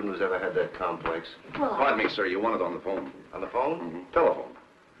first student who's ever had that complex? Well, Pardon me, sir. You want it on the phone. On the phone? Mm-hmm. Telephone.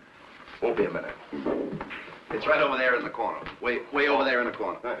 Won't be a minute. It's right over there in the corner. Way over there in the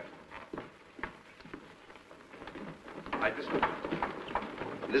corner. Right. Right this booth.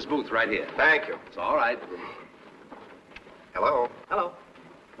 This booth right here. Thank you. It's all right. Hello? Hello.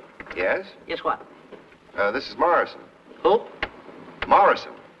 Yes? Guess what? This is Morrison. Who?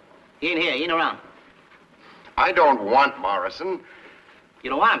 Morrison. He ain't here. He ain't around. I don't want Morrison. You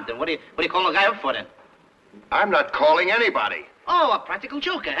don't want him, then what are you calling the guy up for, then? I'm not calling anybody. Oh, a practical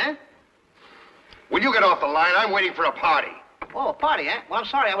joker, huh? Will you get off the line? I'm waiting for a party. Oh, a party, huh? Well, I'm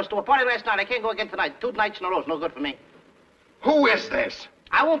sorry. I was to a party last night. I can't go again tonight. 2 nights in a row is no good for me. Who is this?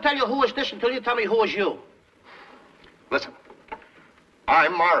 I won't tell you who is this until you tell me who is you. Listen,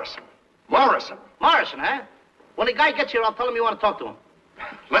 I'm Morrison. Morrison. Morrison, huh? When the guy gets here, I'll tell him you want to talk to him.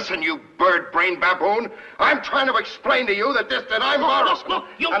 Listen, you bird-brained baboon. I'm trying to explain to you that I'm Morrison. Look,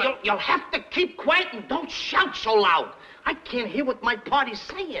 you'll have to keep quiet and don't shout so loud. I can't hear what my party's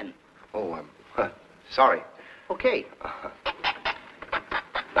saying. Oh, sorry. Okay.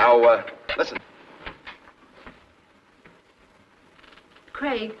 Now, listen.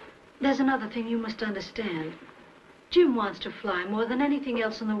 Craig, there's another thing you must understand. Jim wants to fly more than anything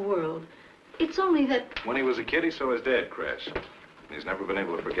else in the world. It's only that... When he was a kid, he saw his dad crash. He's never been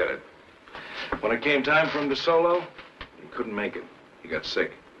able to forget it. When it came time for him to solo, he couldn't make it. He got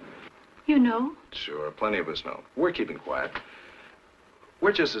sick. You know? Sure, plenty of us know. We're keeping quiet.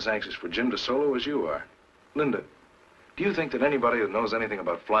 We're just as anxious for Jim to solo as you are. Linda, do you think that anybody that knows anything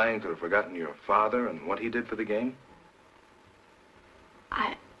about flying could have forgotten your father and what he did for the game?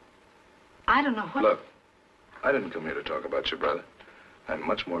 I don't know what... Look, I didn't come here to talk about your brother. I'm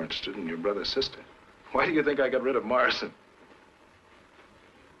much more interested in your brother's sister. Why do you think I got rid of Morrison?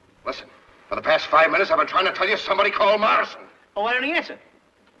 Listen, for the past 5 minutes, I've been trying to tell you somebody called Morrison. Oh, why don't he answer?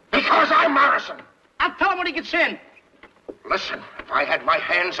 Because I'm Morrison. I'll tell him when he gets in. Listen, if I had my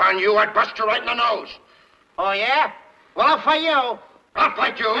hands on you, I'd bust you right in the nose. Oh, yeah? Well, I'll fight you. I'll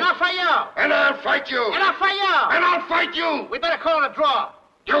fight you. And I'll fight you. And I'll fight you. And I'll fight you. And I'll fight you. We better call it a draw.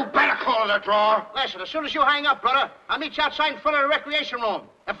 You better call it a draw. Listen, as soon as you hang up, brother, I'll meet you outside in front of the recreation room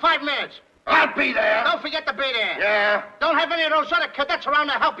in 5 minutes. I'll be there. Don't forget to be there. Yeah. Don't have any of those other cadets around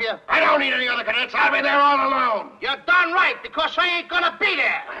to help you. I don't need any other cadets. I'll be there all alone. You're darn right, because I ain't gonna be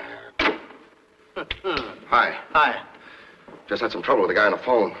there. Hi. Hi. Just had some trouble with the guy on the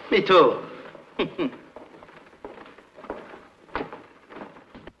phone. Me too.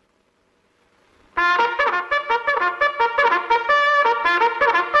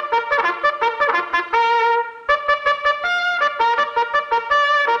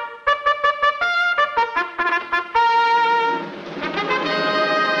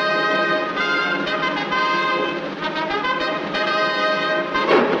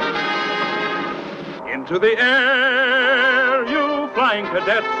 Into the air, you flying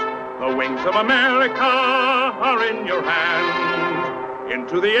cadets, the wings of America are in your hands.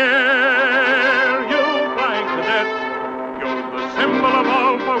 Into the air, you flying cadets, you're the symbol of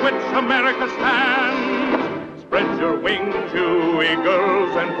all for which America stands. Spread your wings, you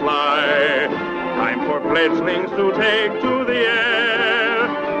eagles, and fly. Time for fledglings to take to the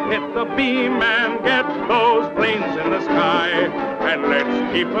air. Hit the beam and get those planes in the sky, and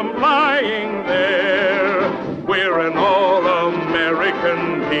let's keep them flying there. We're an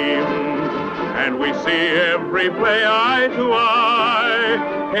all-American team, and we see every play eye to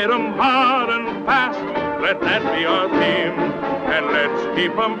eye. Hit 'em hard and fast, let that be our theme, and let's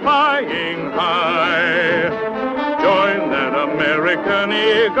keep 'em flying high. Join that American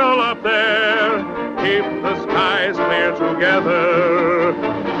eagle up there, keep the skies clear together.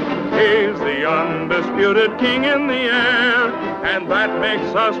 He's the undisputed king in the air, and that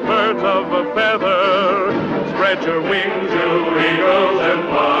makes us birds of a feather. Spread your wings, you eagles, and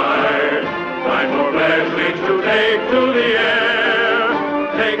fly. Find more fledglings to take to the air.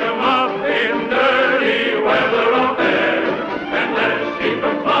 Take 'em up in dirty weather up there, and let's keep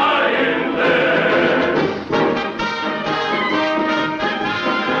 'em flying there.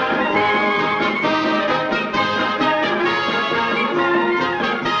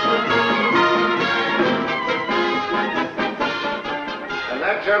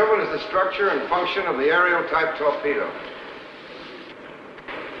 Gentlemen, is the structure and function of the aerial-type torpedo.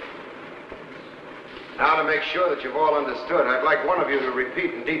 Now, to make sure that you've all understood, I'd like one of you to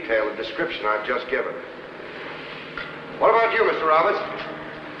repeat in detail the description I've just given. What about you, Mr. Roberts?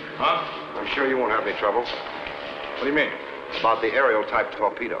 Huh? I'm sure you won't have any trouble. What do you mean? About the aerial-type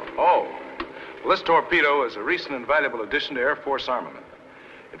torpedo. Oh. Well, this torpedo is a recent and valuable addition to Air Force armament.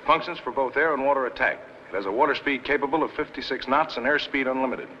 It functions for both air and water attack. It has a water speed capable of 56 knots and airspeed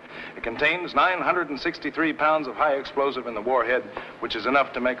unlimited. It contains 963 pounds of high explosive in the warhead, which is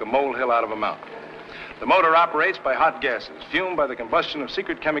enough to make a molehill out of a mountain. The motor operates by hot gases, fumed by the combustion of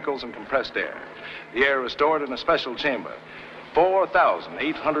secret chemicals and compressed air. The air is stored in a special chamber,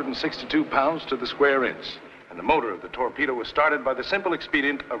 4,862 pounds to the square inch. And the motor of the torpedo was started by the simple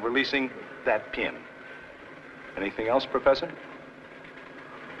expedient of releasing that pin. Anything else, Professor?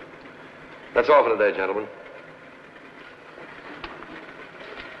 That's all for today, gentlemen.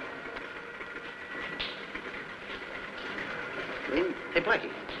 Hey, Blackie,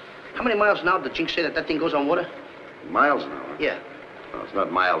 how many miles an hour did Jinx say that thing goes on water? Miles an hour? Yeah. No, it's not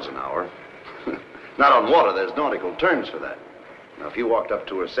miles an hour. Not on water. There's nautical terms for that. Now, if you walked up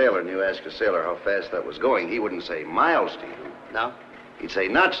to a sailor and you asked a sailor how fast that was going, he wouldn't say miles to you. No? He'd say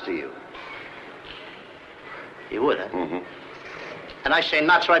knots to you. He would, huh? Mm-hmm. And I say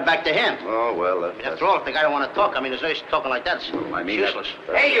knots right back to him. Oh, well, After all, if the guy don't want to talk, I mean, there's no use talking like that. It's useless.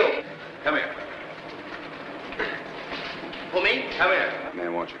 Hey, you! Come here. Who, me? Come here. That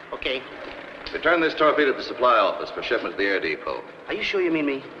man wants you. Okay. Return this torpedo to the supply office for shipment to the air depot. Are you sure you mean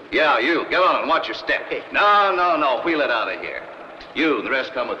me? Yeah, you. Get on and watch your step. Okay. No. Wheel it out of here. You and the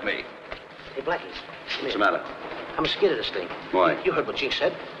rest come with me. Hey, Blackie. What's the matter? I'm scared of this thing. Why? You heard what Jinx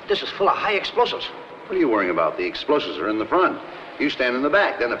said. This is full of high explosives. What are you worrying about? The explosives are in the front. You stand in the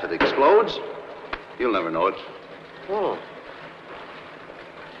back. Then if it explodes, you'll never know it. Oh.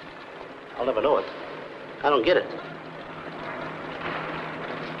 I'll never know it. I don't get it.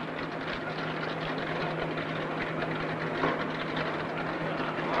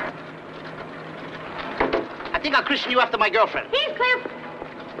 I think I'll christen you after my girlfriend. Heathcliff!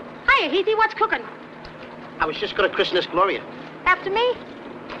 Hiya, Heathy, what's cooking? I was just going to christen this Gloria. After me?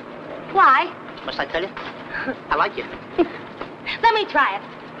 Why? Must I tell you? I like you. Let me try it.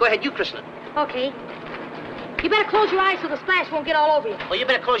 Go ahead, you christen it. Okay. You better close your eyes so the splash won't get all over you. Well, you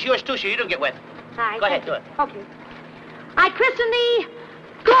better close yours, too, so you don't get wet. All right. Go ahead, do it. Okay. I christen thee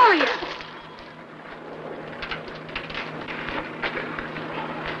Gloria.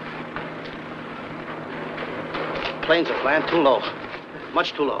 Planes are flying too low.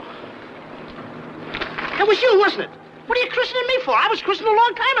 Much too low. That was you, wasn't it? What are you christening me for? I was christened a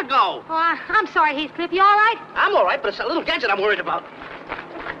long time ago. Oh, I'm sorry, Heathcliff. You all right? I'm all right, but it's a little gadget I'm worried about.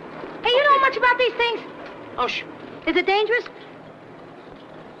 Hey, you know much about these things? Oh, Is it dangerous?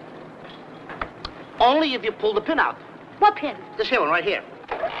 Only if you pull the pin out. What pin? This here one right here.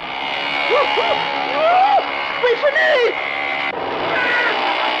 Wait for me!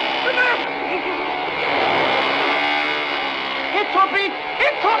 Hit torpedo!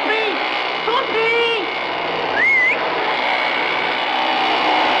 Hit torpedo! Torpedo!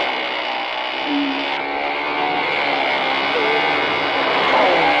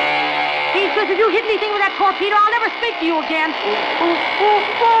 Heathcliff, if you hit anything with that torpedo, I'll never speak to you again.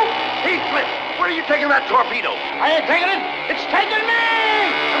 Heathcliff, where are you taking that torpedo? I ain't taking it. It's taking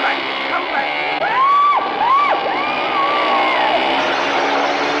me! Come back. Come back.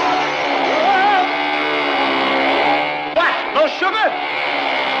 What? No sugar?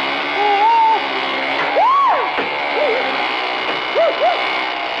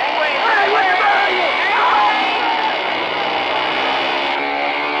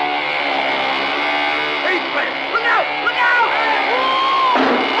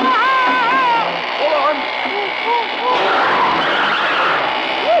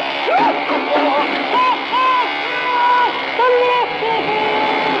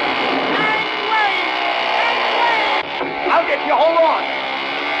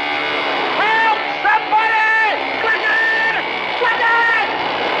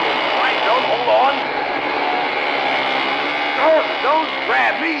 Don't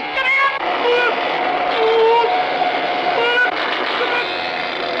grab me.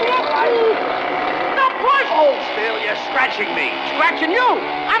 Now push! Hold still, you're scratching me. Scratching you!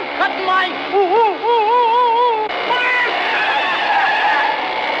 I'm cutting my...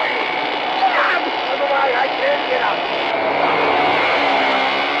 Otherwise, I can't get out.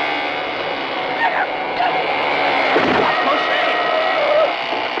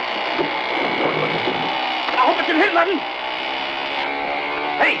 I hope it can hit nothing.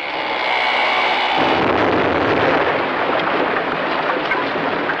 Hey!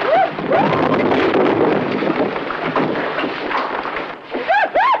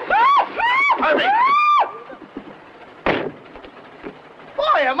 Hurry!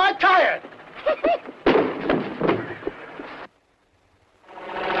 Boy, am I tired.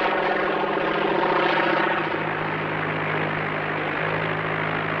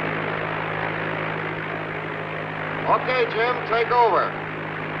 Okay, Jim, take over.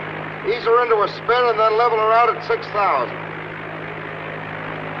 Ease her into a spin and then level her out at 6,000.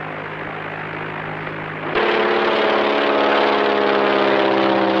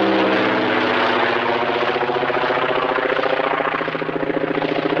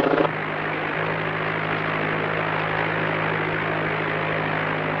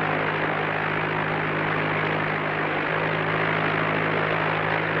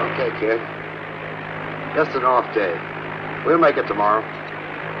 Okay, kid. Just an off day. We'll make it tomorrow.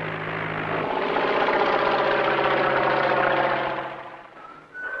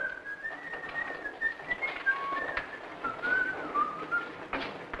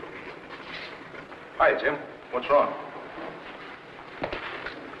 Hi, Jim. What's wrong?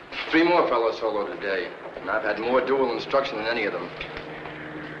 3 more fellows soloed today, and I've had more dual instruction than any of them.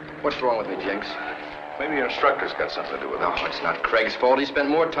 What's wrong with me, Jinx? Maybe your instructor's got something to do with it. No, it's not Craig's fault. He spent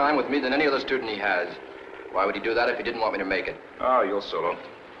more time with me than any other student he has. Why would he do that if he didn't want me to make it? Oh, you'll solo.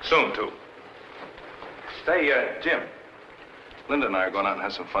 Soon, too. Say, Jim, Linda and I are going out and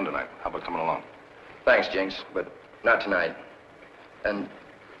have some fun tonight. How about coming along? Thanks, Jinx, but not tonight. And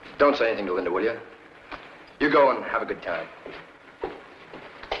don't say anything to Linda, will you? You go and have a good time.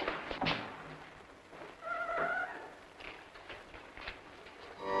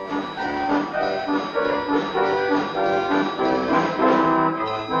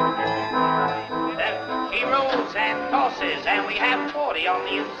 She rolls and tosses, and we have 40 on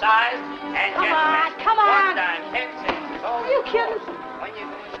the inside. And Come on, come on. 1 dime, 10 cents. Are you kidding? When you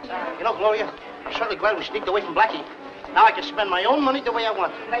go inside. You know, Gloria, I'm certainly glad we sneaked away from Blackie. Now I can spend my own money the way I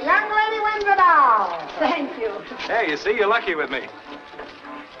want. The young lady wins it all. Thank you. Hey, you see, you're lucky with me.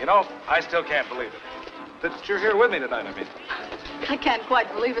 You know, I still can't believe it. That you're here with me tonight, I mean. I can't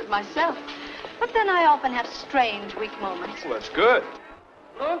quite believe it myself. But then I often have strange, weak moments. Well, that's good.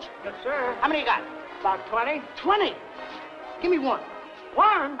 Lunch? Yes, sir. How many you got? About 20. 20? Give me one.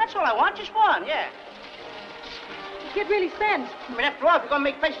 One? That's all I want, just one, yeah. The kid really sends. I mean, after all, if you're gonna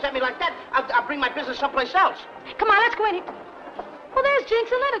make faces at me like that, I'll bring my business someplace else. Come on, let's go in here. Well, there's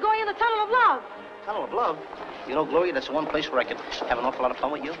Jinx and Linda going in the Tunnel of Love. Tunnel of Love? You know, Gloria, that's the one place where I could have an awful lot of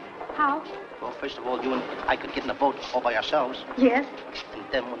fun with you. How? Well, first of all, you and I could get in a boat all by ourselves. Yes. And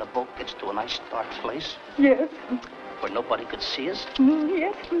then when the boat gets to a nice dark place Yes. where nobody could see us,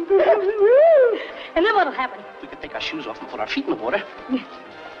 Yes. And then what'll happen? we could take our shoes off and put our feet in the water.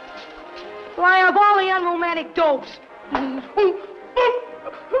 Why, of all the unromantic dopes.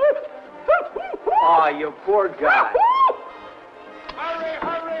 Oh, you poor guy.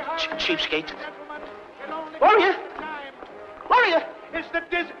 Cheapskate. Gloria! Gloria! It's the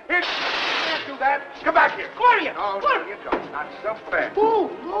You can't do that. Come back here. Gloria! No, Gloria! no, you don't. Not so fast. Ooh,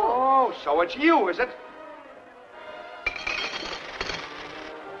 Oh, so it's you, is it?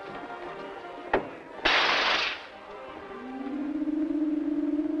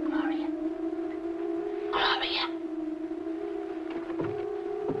 Gloria. Gloria.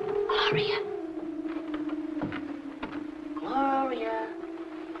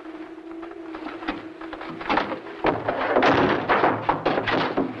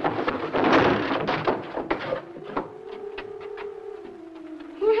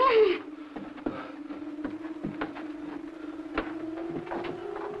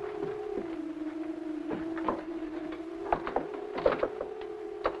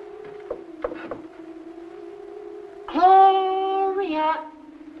 Gloria.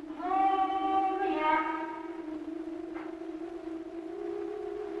 Gloria.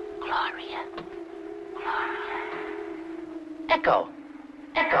 Gloria. Echo.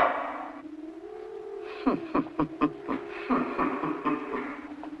 Echo.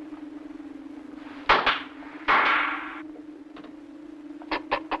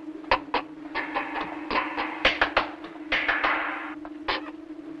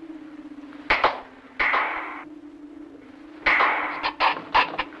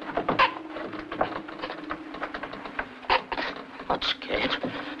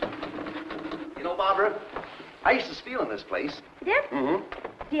 Barbara. I used to steal in this place. You did?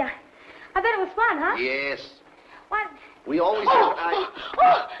 Mm-hmm. Yeah. I bet it was fun, huh? Yes. What? We always...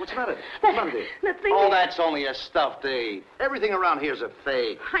 What's the matter? What's the matter, dear? That thing. Oh, that's only a stuffed egg. Everything around here's a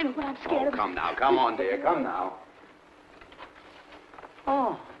fake. I know, but I'm scared of it. Come now. Come on, dear. Come now.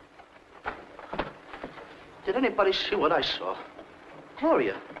 Oh. Did anybody see what I saw?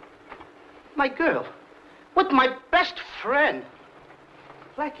 Gloria. My girl. With my best friend.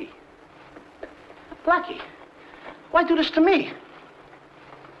 Blackie. Blackie. Why do this to me?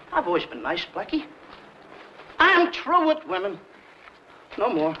 I've always been nice, Blackie. I'm through with women.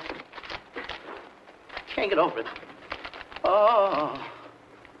 No more. Can't get over it. Oh.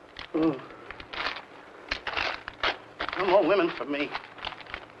 No more women for me.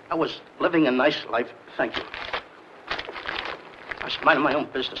 I was living a nice life. Thank you. I was minding my own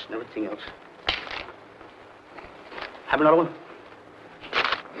business and everything else. Have another one?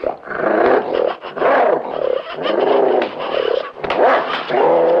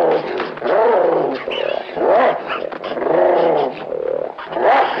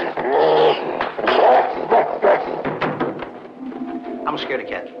 I'm a scaredy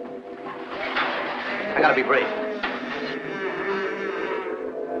cat. I gotta be brave.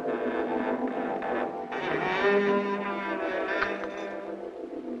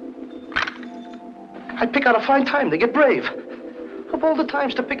 I pick out a fine time to get brave. Of all the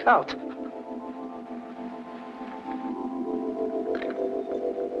times to pick out.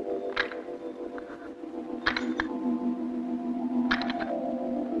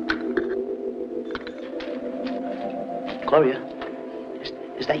 Gloria,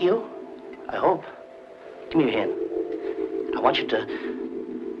 is that you? I hope. Give me your hand. I want you to...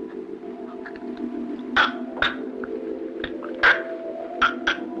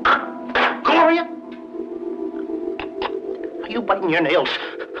 Gloria! Are you biting your nails?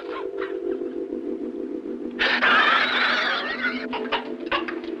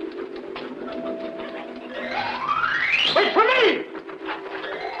 Wait for me!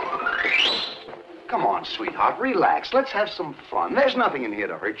 Come on, sweetheart, relax. Let's have some fun. There's nothing in here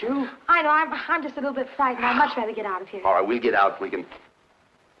to hurt you. I know. I'm just a little bit frightened. I'd much rather get out of here. All right, we'll get out. We can...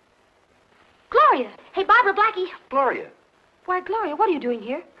 Gloria. Hey, Barbara, Blackie. Gloria. Why, Gloria, what are you doing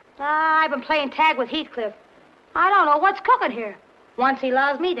here? I've been playing tag with Heathcliff. I don't know what's cooking here. Once he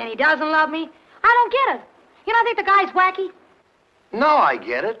loves me, then he doesn't love me. I don't get it. You don't think the guy's wacky? No, I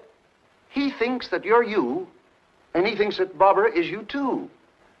get it. He thinks that you're you, and he thinks that Barbara is you, too.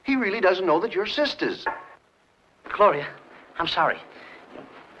 He really doesn't know that you're sisters. Gloria, I'm sorry.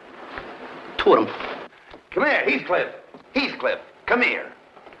 Two of them. Come here, Heathcliff. Heathcliff, come here.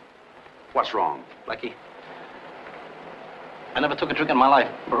 What's wrong? Blackie, I never took a drink in my life,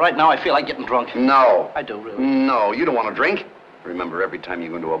 but right now I feel like getting drunk. No. I do, really. No, you don't want to drink. Remember, every time you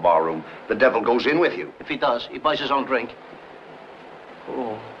go into a bar room, the devil goes in with you. If he does, he buys his own drink.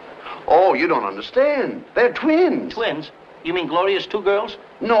 Oh. Oh, you don't understand. They're twins. Twins? You mean Gloria's two girls?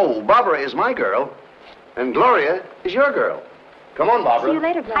 No, Barbara is my girl, and Gloria is your girl. Come on, Barbara. See you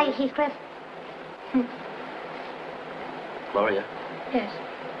later, Blackie. Hi, Heathcliff. Gloria. Yes.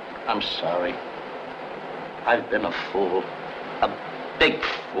 I'm sorry. I've been a fool. A big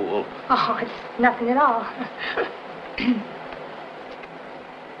fool. Oh, it's nothing at all.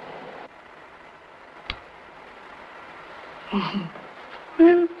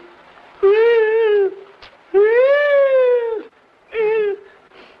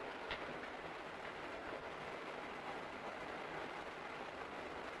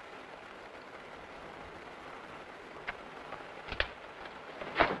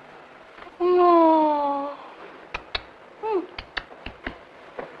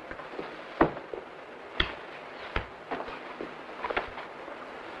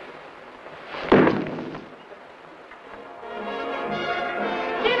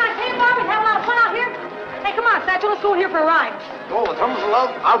 Let's go here for a ride. Oh, with thumbs of love,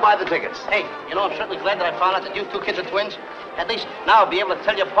 I'll buy the tickets. Hey, you know, I'm certainly glad that I found out that you two kids are twins. At least now I'll be able to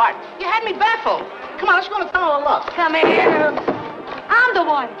tell you apart. You had me baffled. Come on, let's go on a tunnel of love. Come here. I'm the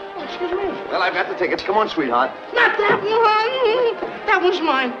one. Oh, excuse me. Well, I've got the tickets. Come on, sweetheart. Not that one. That one's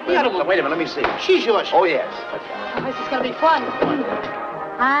mine. Wait a minute, let me see. She's yours. Oh, yes. This is going to be fun.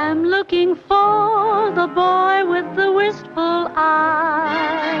 I'm looking for the boy with the wistful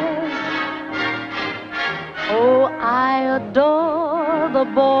eyes. Oh, I adore the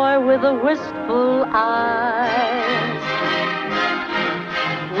boy with the wistful eyes.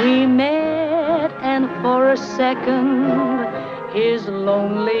 We met, and for a second, his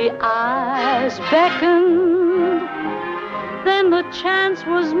lonely eyes beckoned. Then the chance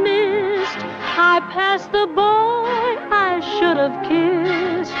was missed. I passed the boy I should have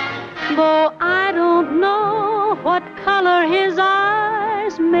kissed. Though I'd color his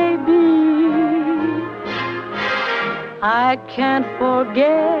eyes may be. I can't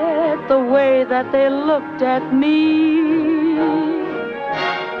forget the way that they looked at me.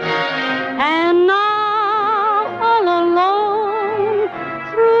 And now, all alone,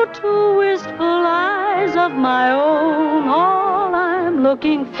 through two wistful eyes of my own, all I'm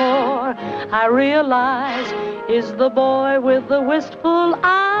looking for, I realize, is the boy with the wistful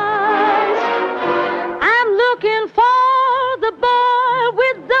eyes. I'm looking for the boy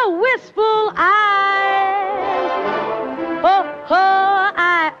with the wistful eyes. Oh, oh,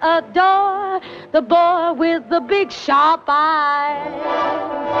 I adore the boy with the big sharp eyes.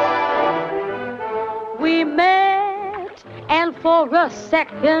 We met, and for a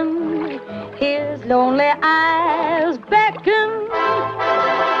second, his lonely eyes beckoned.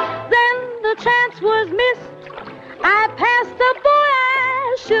 Then the chance was missed. I passed the boy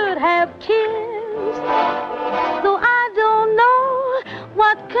I should have kissed. Though I don't know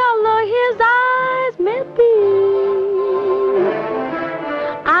what color his eyes may be,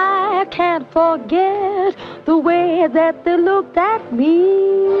 I can't forget the way that they looked at me.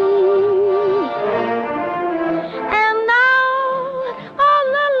 And now, all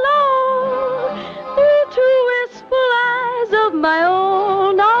alone, through two wistful eyes of my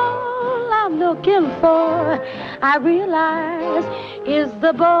own, all I'm looking for, I realize, is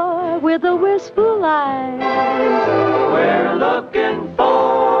the boy with the wistful eyes. We're looking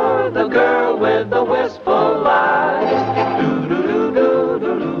for the girl with the wistful eyes.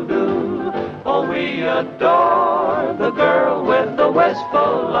 Do-do-do-do-do-do-do. Oh, we adore the girl with the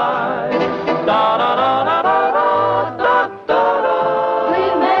wistful eyes. Da-da-da-da-da-da-da-da-da. We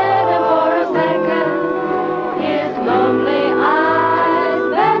met him for a second. His lonely eyes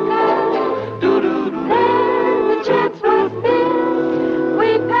beckoned. Then the chance was missed. We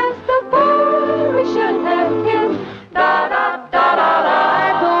passed the boy we should have kissed. Da-da-da-da-da. I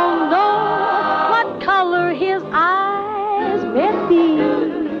don't know what color his eyes may be.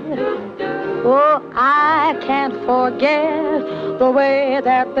 Oh, I can't forget the way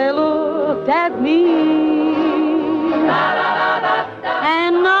that they looked at me.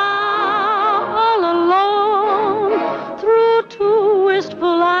 And now, all alone, through two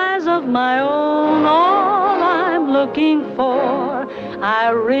wistful eyes of my own, all I'm looking for, I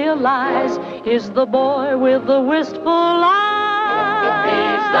realize, is the boy with the wistful eyes.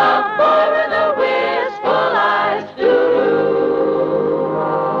 He's the boy with the wistful eyes,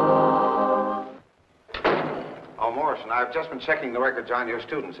 Oh, Morrison, I've just been checking the records on your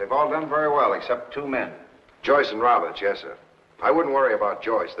students. They've all done very well, except 2 men. Joyce and Roberts, yes, sir. I wouldn't worry about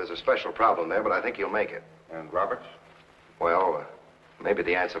Joyce. There's a special problem there, but I think he'll make it. And Roberts? Well, maybe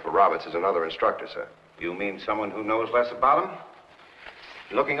the answer for Roberts is another instructor, sir. You mean someone who knows less about him?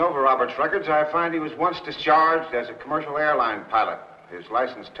 Looking over Roberts' records, I find he was once discharged as a commercial airline pilot. His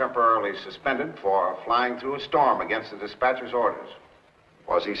license temporarily suspended for flying through a storm against the dispatcher's orders.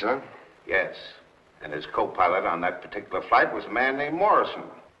 Was he, sir? Yes. And his co-pilot on that particular flight was a man named Morrison.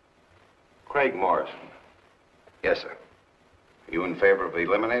 Craig Morrison. Yes, sir. You in favor of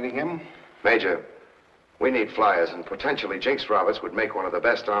eliminating him? Major, we need flyers, and potentially Jinx Roberts would make one of the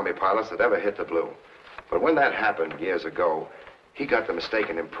best Army pilots that ever hit the blue. But when that happened years ago, he got the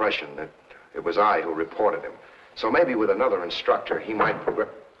mistaken impression that it was I who reported him. So maybe with another instructor, he might progress.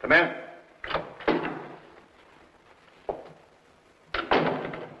 Come in.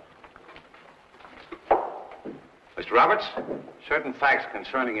 Mr. Roberts, certain facts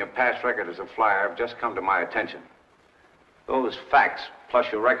concerning your past record as a flyer have just come to my attention. Those facts,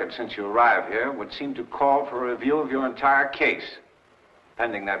 plus your record since you arrived here, would seem to call for a review of your entire case.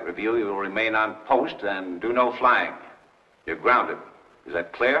 Pending that review, you will remain on post and do no flying. You're grounded. Is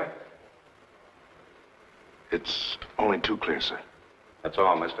that clear? It's only too clear, sir. That's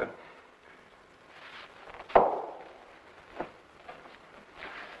all, mister.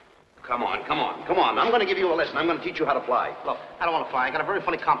 Come on, come on, come on. I'm going to give you a lesson. I'm going to teach you how to fly. Look, I don't want to fly. I got a very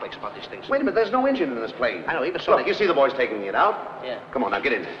funny complex about these things. Wait a minute, there's no engine in this plane. I know, even so. Look, you see the boys taking it out? Yeah. Come on, now,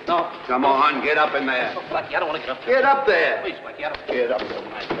 get in there. No. Come on, get up in there. Oh, Blackie, I don't want to get up there. Get up there. Please, Blackie, I don't... Get up there.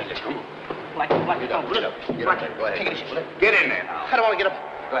 Come on. Blackie, Get up, don't. get up. Get up there. Go ahead. Take it easy, will you? Get in there now. I don't want to get up.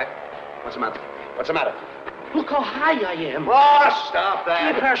 Go ahead. What's the matter? What's the matter? Look how high I am. Oh, stop that.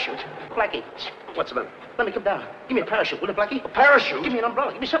 Give me a parachute. Blackie. What's the matter? Let me come down. Give me a parachute, will you, Blackie? A parachute? Give me an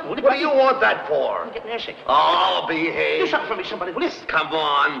umbrella. Give me something, will you, What Blackie? do you want that for? I'm getting airsick. Oh, behave. Do something for me, somebody, will you? Come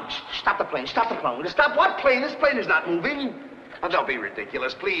on. Stop the plane. Stop the plane, will you? Stop what plane? This plane is not moving. Now, don't be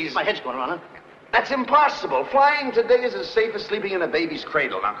ridiculous, please. My head's going around, huh? That's impossible. Flying today is as safe as sleeping in a baby's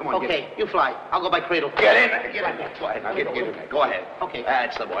cradle. Now, come on. Okay, you fly. I'll go by cradle. Get in there. Get in there. Go ahead. Now, get in there. Go ahead. Okay.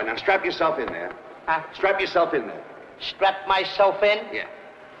 That's the boy. Now, strap yourself in there. Strap yourself in there. Strap myself in? Yeah.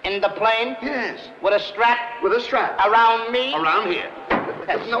 In the plane? Yes. With a strap? With a strap. Around me? Around here.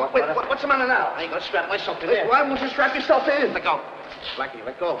 No, wait, what's the matter now? I ain't gonna strap myself in there. Why won't you strap yourself in? Let go. Blackie,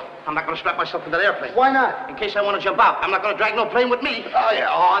 let go. I'm not gonna strap myself into the airplane. Why not? In case I want to jump out. I'm not gonna drag no plane with me. Oh, yeah.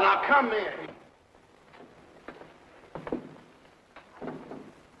 Oh, now come here.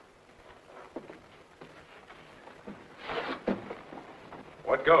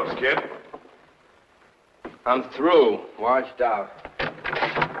 What goes, kid? I'm through. Washed out.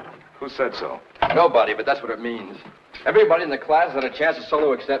 Who said so? Nobody, but that's what it means. Everybody in the class had a chance to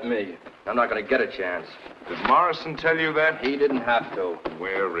solo except me. I'm not going to get a chance. Did Morrison tell you that? He didn't have to.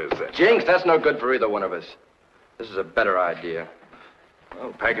 Where is it? Jinx, that's no good for either one of us. This is a better idea.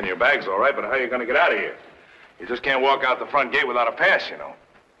 Well, packing your bag's all right, but how are you going to get out of here? You just can't walk out the front gate without a pass, you know.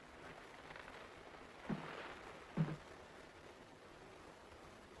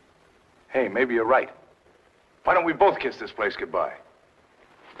 Hey, maybe you're right. Why don't we both kiss this place goodbye?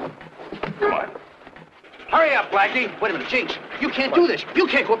 Come on. Hurry up, Blackie. Wait a minute, Jinx. You can't do this. You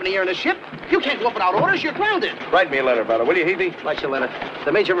can't go up in the air in this ship. You can't go up without orders. You're grounded. Write me a letter, brother, will you, Heathy? Write your letter. If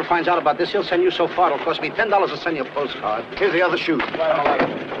the major ever finds out about this, he'll send you so far it'll cost me $10 to send you a postcard. Here's the other chute.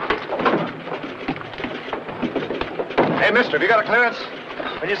 Hey, mister, have you got a clearance?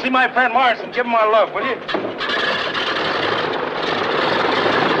 When you see my friend Morrison, give him our love, will you?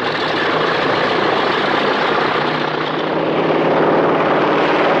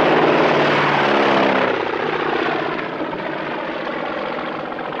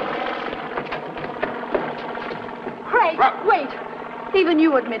 Wait. Even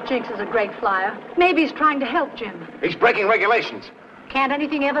you admit Jinx is a great flyer. Maybe he's trying to help Jim. He's breaking regulations. Can't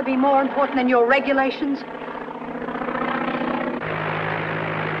anything ever be more important than your regulations?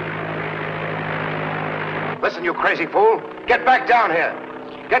 Listen, you crazy fool. Get back down here.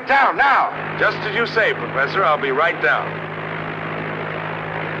 Get down now. Just as you say, Professor. I'll be right down.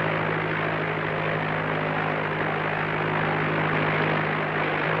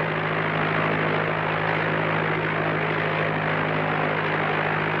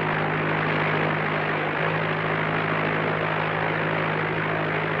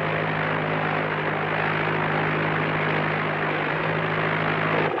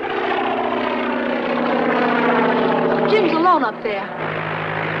 Jim's alone up there.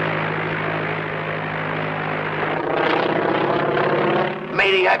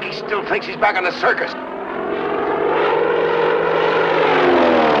 Maniac, he still thinks he's back in the circus.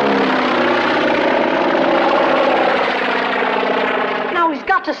 Now he's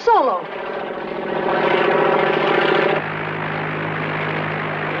got to solo.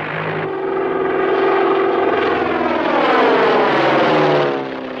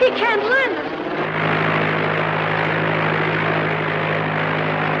 He can't land it.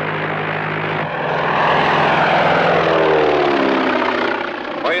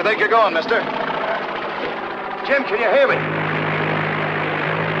 Where do you think you're going, mister? Jim, can you hear me?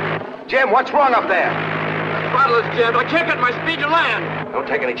 Jim, what's wrong up there? Throttle is jammed. I can't get my speed to land. Don't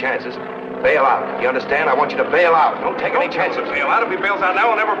take any chances. Bail out. You understand? I want you to bail out. Don't take any chances. Bail out. If he bails out now,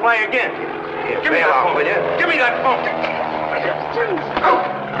 we'll never fly again. Here, Give me bail that out, phone. will you? Give me that phone. Jim.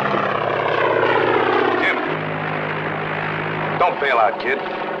 Don't bail out, kid.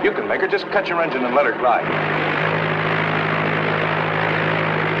 You can make her. Just cut your engine and let her glide.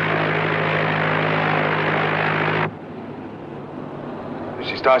 If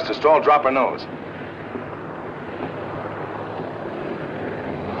she starts to stall, drop her nose.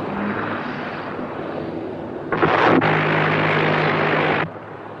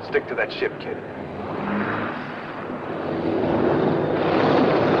 Stick to that ship, kid.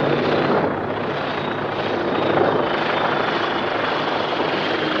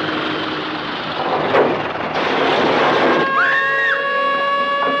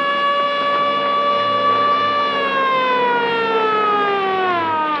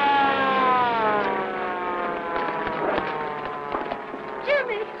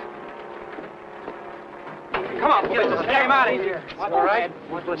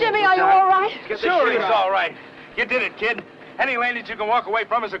 Jimmy, are you all right? Sure, he's all right. You did it, kid. Any landing you can walk away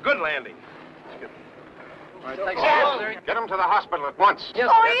from is a good landing. Get him to the hospital at once. Yes,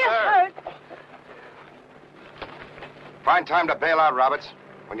 oh, he is hurt. Fine time to bail out, Roberts.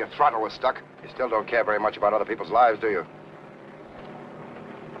 When your throttle was stuck, you still don't care very much about other people's lives, do you?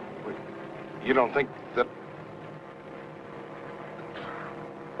 You don't think that...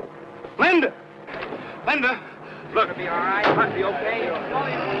 Linda! Linda! Look. Be all right? Must be okay?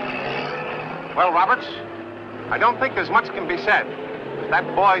 Well, Roberts, I don't think there's much can be said. If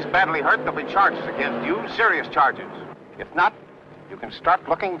that boy's badly hurt, there'll be charges against you, serious charges. If not, you can start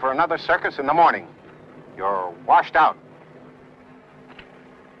looking for another circus in the morning. You're washed out.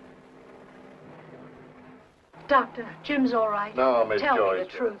 Doctor, Jim's all right. No, Miss Tell Joyce. me the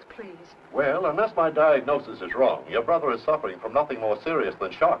truth, please. Well, unless my diagnosis is wrong, your brother is suffering from nothing more serious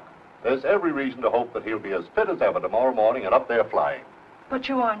than shock. There's every reason to hope that he'll be as fit as ever tomorrow morning and up there flying. But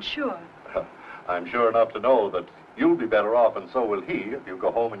you aren't sure. I'm sure enough to know that you'll be better off, and so will he, if you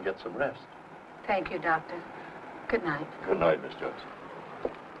go home and get some rest. Thank you, Doctor. Good night. Good night, Miss Joyce.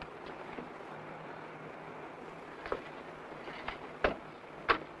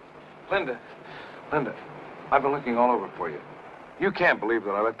 Linda, I've been looking all over for you. You can't believe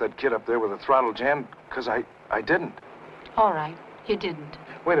that I let that kid up there with a throttle jammed, because I didn't. All right, you didn't.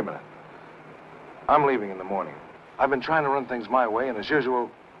 Wait a minute. I'm leaving in the morning. I've been trying to run things my way, and as usual,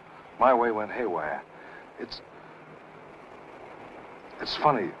 my way went haywire. It's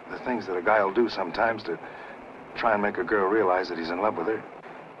funny, the things that a guy will do sometimes to try and make a girl realize that he's in love with her,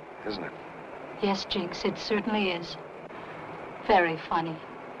 isn't it? Yes, Jinx, it certainly is. Very funny.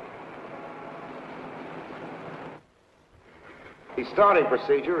 The starting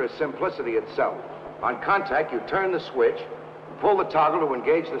procedure is simplicity itself. On contact, you turn the switch, pull the toggle to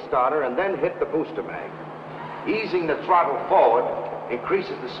engage the starter, and then hit the booster mag. Easing the throttle forward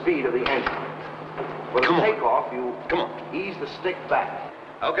increases the speed of the engine. For the takeoff, you ease the stick back.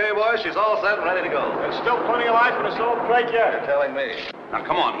 Okay, boys, she's all set and ready to go. There's still plenty of life in this old crate yet. You're telling me. Now,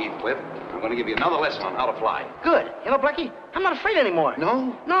 come on, Heathcliff. I'm going to give you another lesson on how to fly. Good. You know, Blackie, I'm not afraid anymore.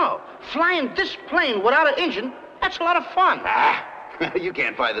 No? No. Flying this plane without an engine, that's a lot of fun. You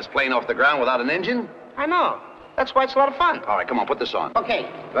can't fly this plane off the ground without an engine. I know. That's why it's a lot of fun. All right, come on, put this on. Okay.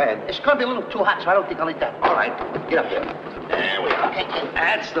 Go ahead. It's going to be a little too hot, so I don't think I'll eat that. All right, get up there. There we are. Okay.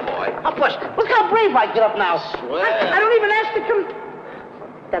 That's the boy. Of course. Look how brave I get up now. Swell. I don't even ask to come.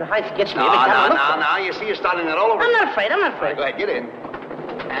 That height gets me every time I look. No. You see, you're starting that all over. I'm not afraid. I'm not afraid. Go ahead, get in.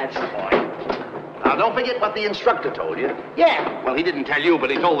 That's the boy. Now, don't forget what the instructor told you. Yeah. Well, he didn't tell you, but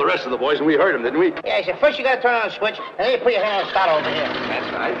he told the rest of the boys, and we heard him, didn't we? Yeah, he said, first you got to turn on the switch, and then you put your hand on the starter over here.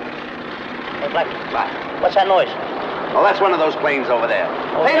 That's right. Hey, Blackie, what's that noise? Oh, that's one of those planes over there.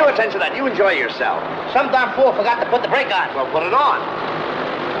 Pay no attention to that. You enjoy yourself. Some darn fool forgot to put the brake on. Well, put it on.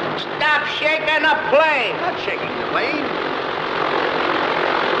 Stop shaking the plane. Not shaking the plane.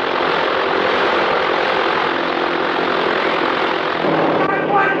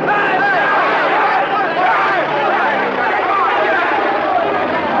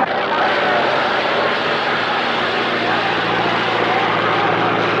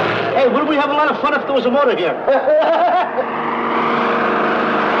 Hey, wouldn't we have a lot of fun if there was a motor here?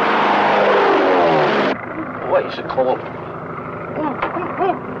 Boy, is it cold.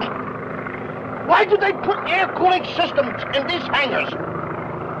 Why do they put air cooling systems in these hangars?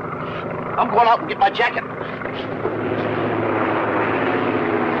 I'm going out and get my jacket.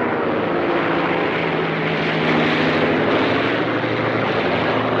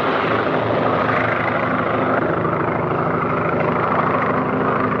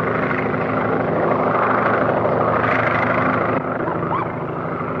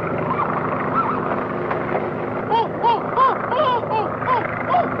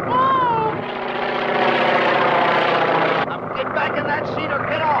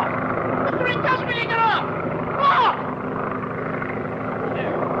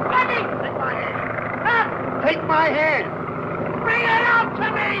 Take my hand. Bring it out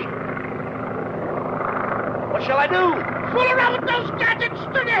to me. What shall I do? Fool around with those gadgets.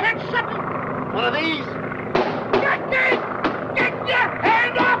 Do your head something. One of these. Get this. Get your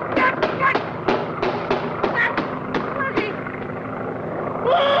hand off that foot. Ricky.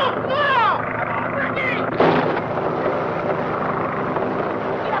 Oh, no. Come on, Ricky.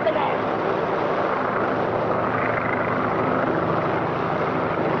 Get up in there.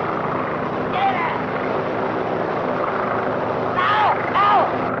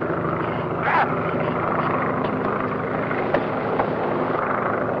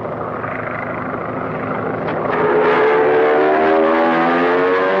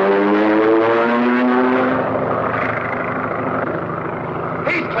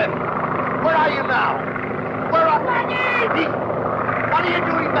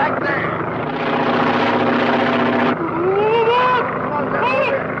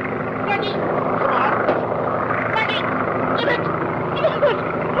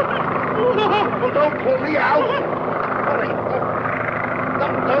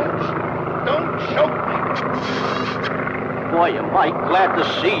 Boy, am I glad to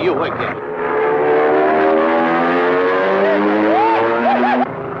see you again.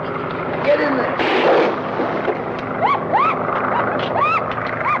 Get in there.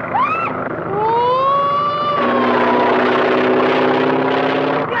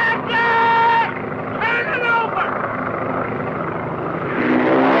 Blackie! Turn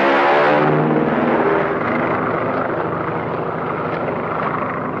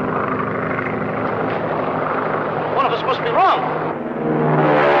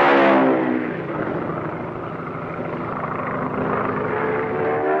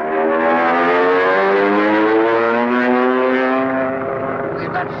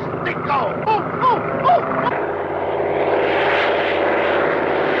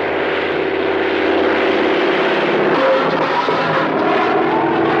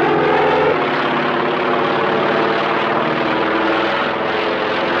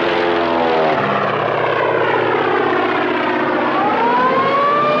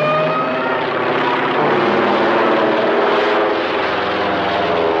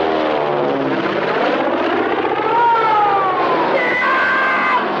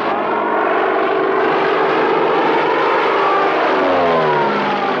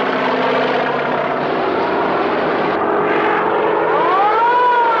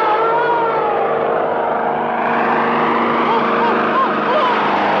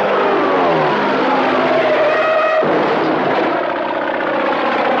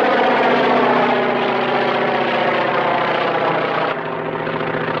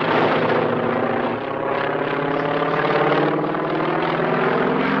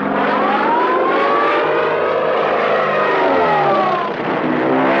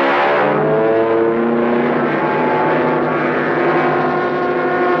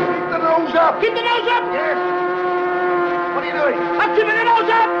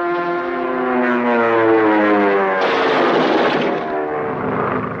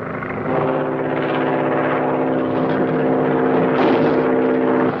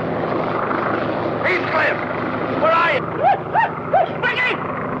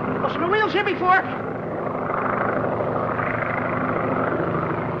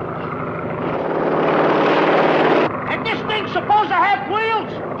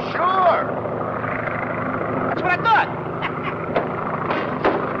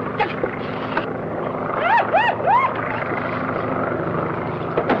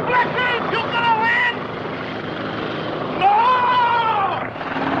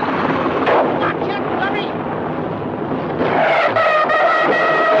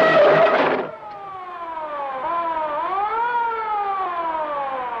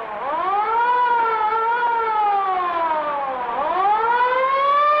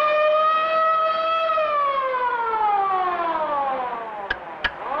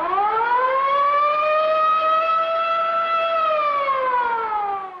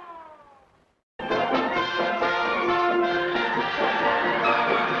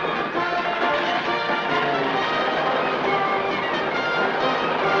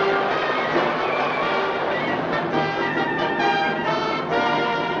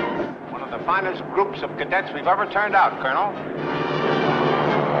finest groups of cadets we've ever turned out, Colonel.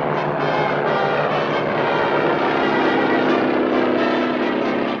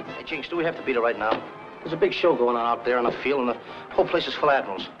 Hey, Jinx, do we have to beat it right now? There's a big show going on out there on the field, and the whole place is full of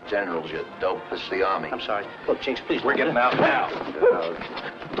admirals. Generals, you dope. This is the Army. I'm sorry. Look, Jinx, please. We're getting out now.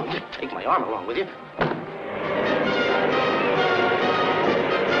 Don't take my arm along with you.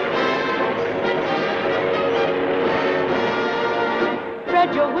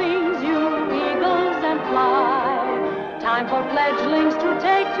 Spread your wings, you eagles, and fly. Time for fledglings to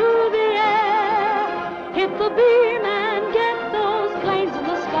take to the air. Hit the beam and get those planes in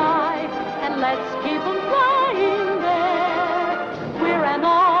the sky. And let's keep them flying there. We're an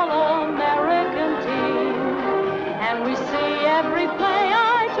all-American team. And we see every play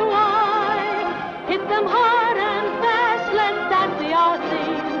eye to eye. Hit them hard and fast, let that be our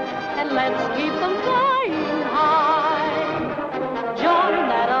theme. And let's keep them flying high. Join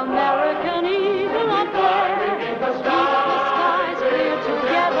that American eagle up there. Keep the skies clear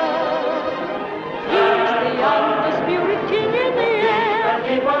together. He's the undisputed king in the air,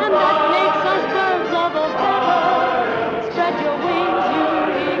 and that makes us birds of a feather. Spread your wings, you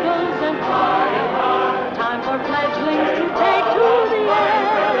eagles, and fly. Time for fledglings to take to the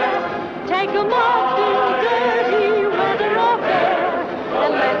air. Take 'em off in dirty weather or fair,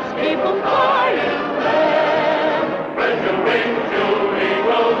 and let's keep 'em flying there. Spread your wings, you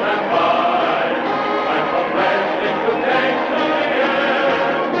eagles, and fly. Time for fledglings to take to the air.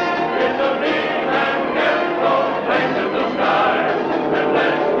 Hit the beam and get those planes in the sky, and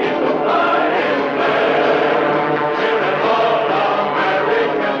let's keep them flying there. We're an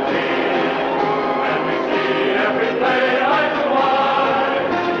all-American team, and we see every play eye to eye.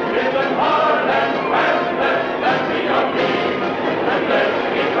 Hit them hard and fast, let that be our theme, and let's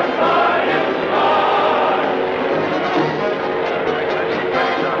keep them flying high.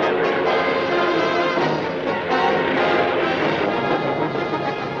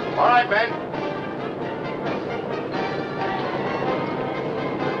 All right, Ben.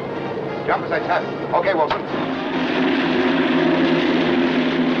 Jump as I tell you. Okay, Wilson.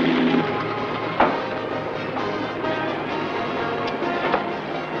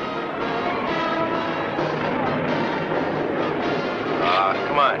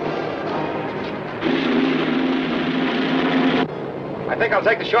 Come on. I think I'll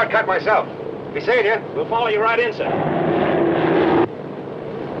take the shortcut myself. Be seeing you. We'll follow you right in, sir.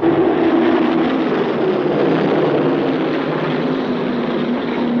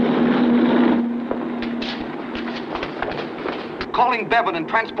 Calling Bevan in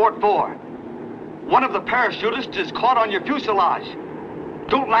Transport 4. One of the parachutists is caught on your fuselage.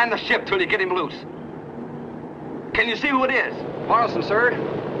 Don't land the ship till you get him loose. Can you see who it is? Morrison, sir.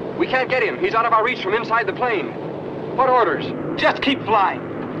 We can't get him. He's out of our reach from inside the plane. What orders? Just keep flying.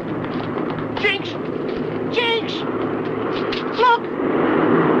 Jinx! Jinx! Look!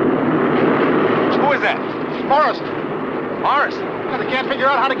 Who is that? Morrison. Morrison? They can't figure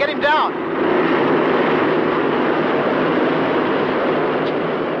out how to get him down.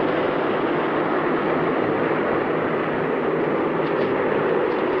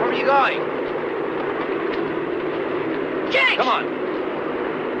 Where are you going? Jinx! Come on.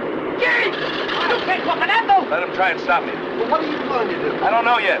 Jinx! You can't walk on that boat! Let him try and stop me. Well, what are you going to do? I don't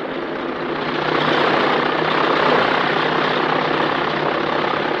know yet.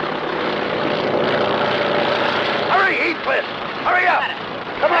 Hurry, Heathcliff! Hurry up!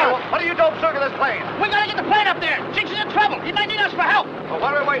 Come on! What are you dope circle this plane? We gotta get the plane up there. Jinx is in trouble. He might need us for help. Well,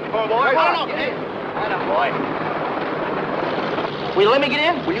 what are we waiting for, boys? I don't know. Boy. Will you let me get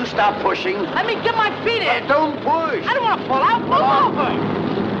in? Will you stop pushing? Let me get my feet in. Don't push. I don't want to fall out. Move over.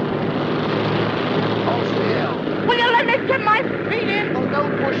 Hold still. Will you let me get my feet in? Oh,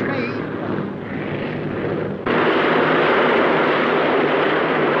 don't push me.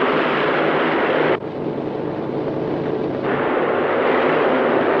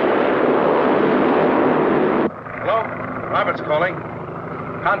 Hello? Robert's calling.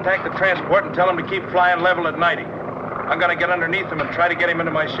 Contact the transport and tell him to keep flying level at 90. I'm gonna get underneath him and try to get him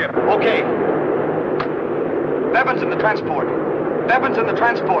into my ship. Okay. Bevan's in the transport. Bevan's in the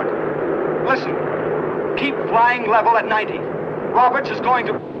transport. Listen. Keep flying level at 90. Roberts is going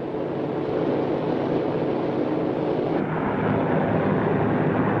to...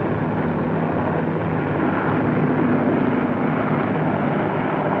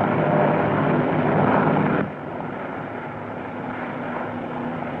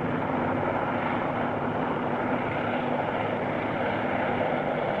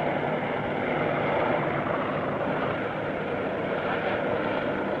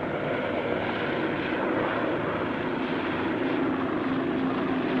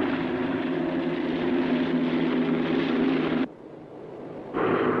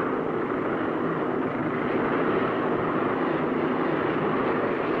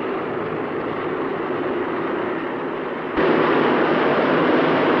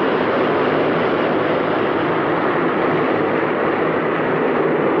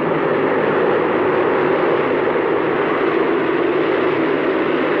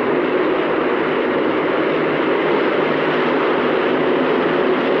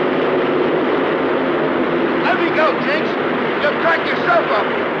 go, Jinx. You'll crack yourself up.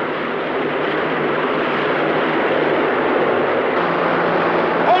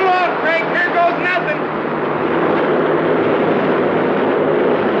 Hold on, Craig. Here goes nothing.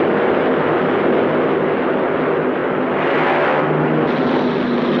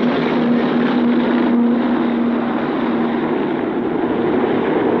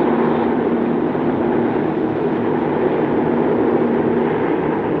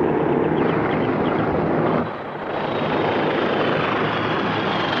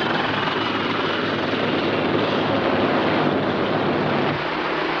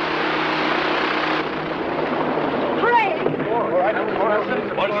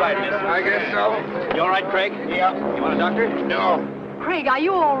 I guess so. You all right, Craig? Yeah. You want a doctor? No. Craig, are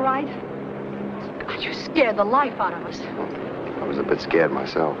you all right? God, you scared the life out of us. I was a bit scared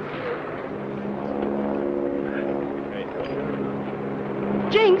myself.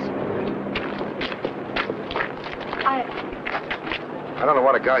 Jinx! I don't know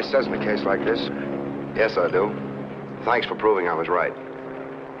what a guy says in a case like this. Yes, I do. Thanks for proving I was right.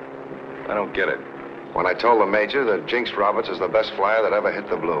 I don't get it. When I told the Major that Jinx Roberts is the best flyer that ever hit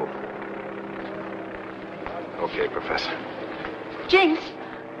the blue. Okay, Professor. Jinx!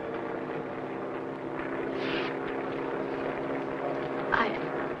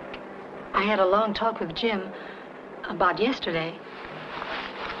 I had a long talk with Jim about yesterday.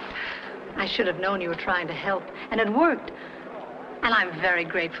 I should have known you were trying to help, and it worked. And I'm very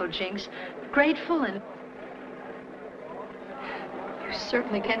grateful, Jinx. Grateful, and you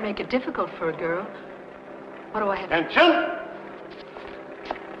certainly can make it difficult for a girl. What do I have? Attention!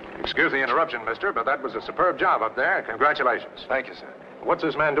 Excuse the interruption, mister, but that was a superb job up there. Congratulations. Thank you, sir. What's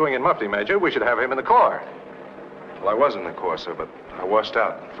this man doing in mufti, Major? We should have him in the Corps. Well, I was in the Corps, sir, but I washed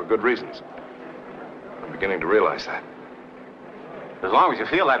out for good reasons. I'm beginning to realize that. As long as you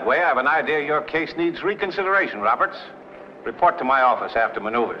feel that way, I have an idea your case needs reconsideration, Roberts. Report to my office after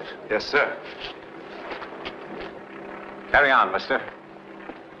maneuvers. Yes, sir. Carry on, mister.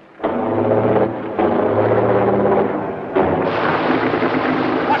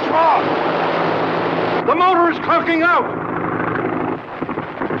 What's wrong? The motor is clunking out.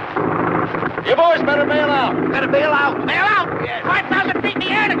 You boys better bail out. Better bail out. Bail out? Yeah. 5,000 feet in the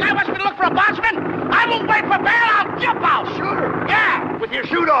air, the guy wants me to look for a bondsman? I won't wait for bailout. Jump out. Shooter? Yeah. With your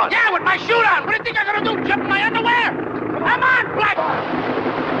shoot on? Yeah, with my shoot on. What do you think I'm gonna do? Jump in my underwear? Come on, Black.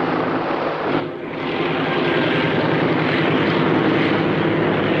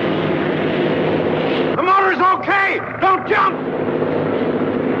 The motor's okay. Don't jump.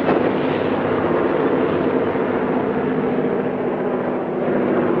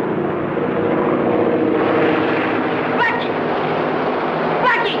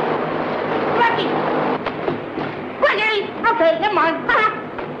 Okay, never mind.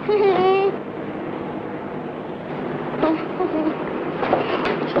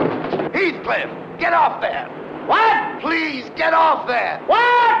 Heathcliff, get off there. What? Please, get off there.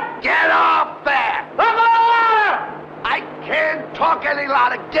 What? Get off there. I'm louder! I can't talk any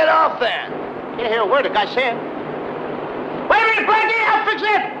louder. Get off there. Can't hear a word the guy said. Wait a minute, Blackie, I'll fix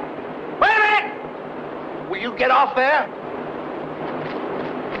it. Wait a minute. Will you get off there?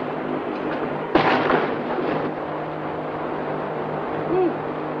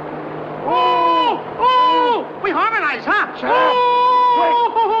 We harmonize, huh?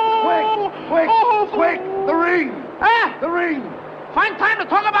 Quick! The ring! Ah! The ring! Find time to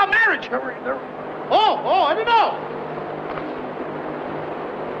talk about marriage. Oh, I didn't know.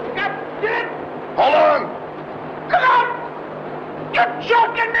 Get it! Hold on! Look out! You're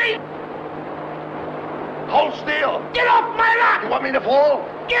joking me! Hold still! Get off my lap! You want me to fall?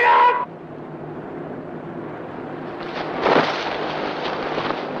 Get off!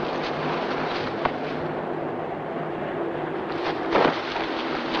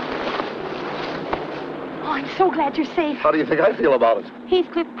 I'm so glad you're safe. How do you think I feel about it?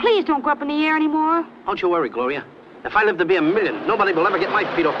 Heathcliff, please don't go up in the air anymore. Don't you worry, Gloria. If I live to be 1,000,000, nobody will ever get my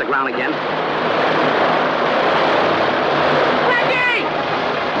feet off the ground again.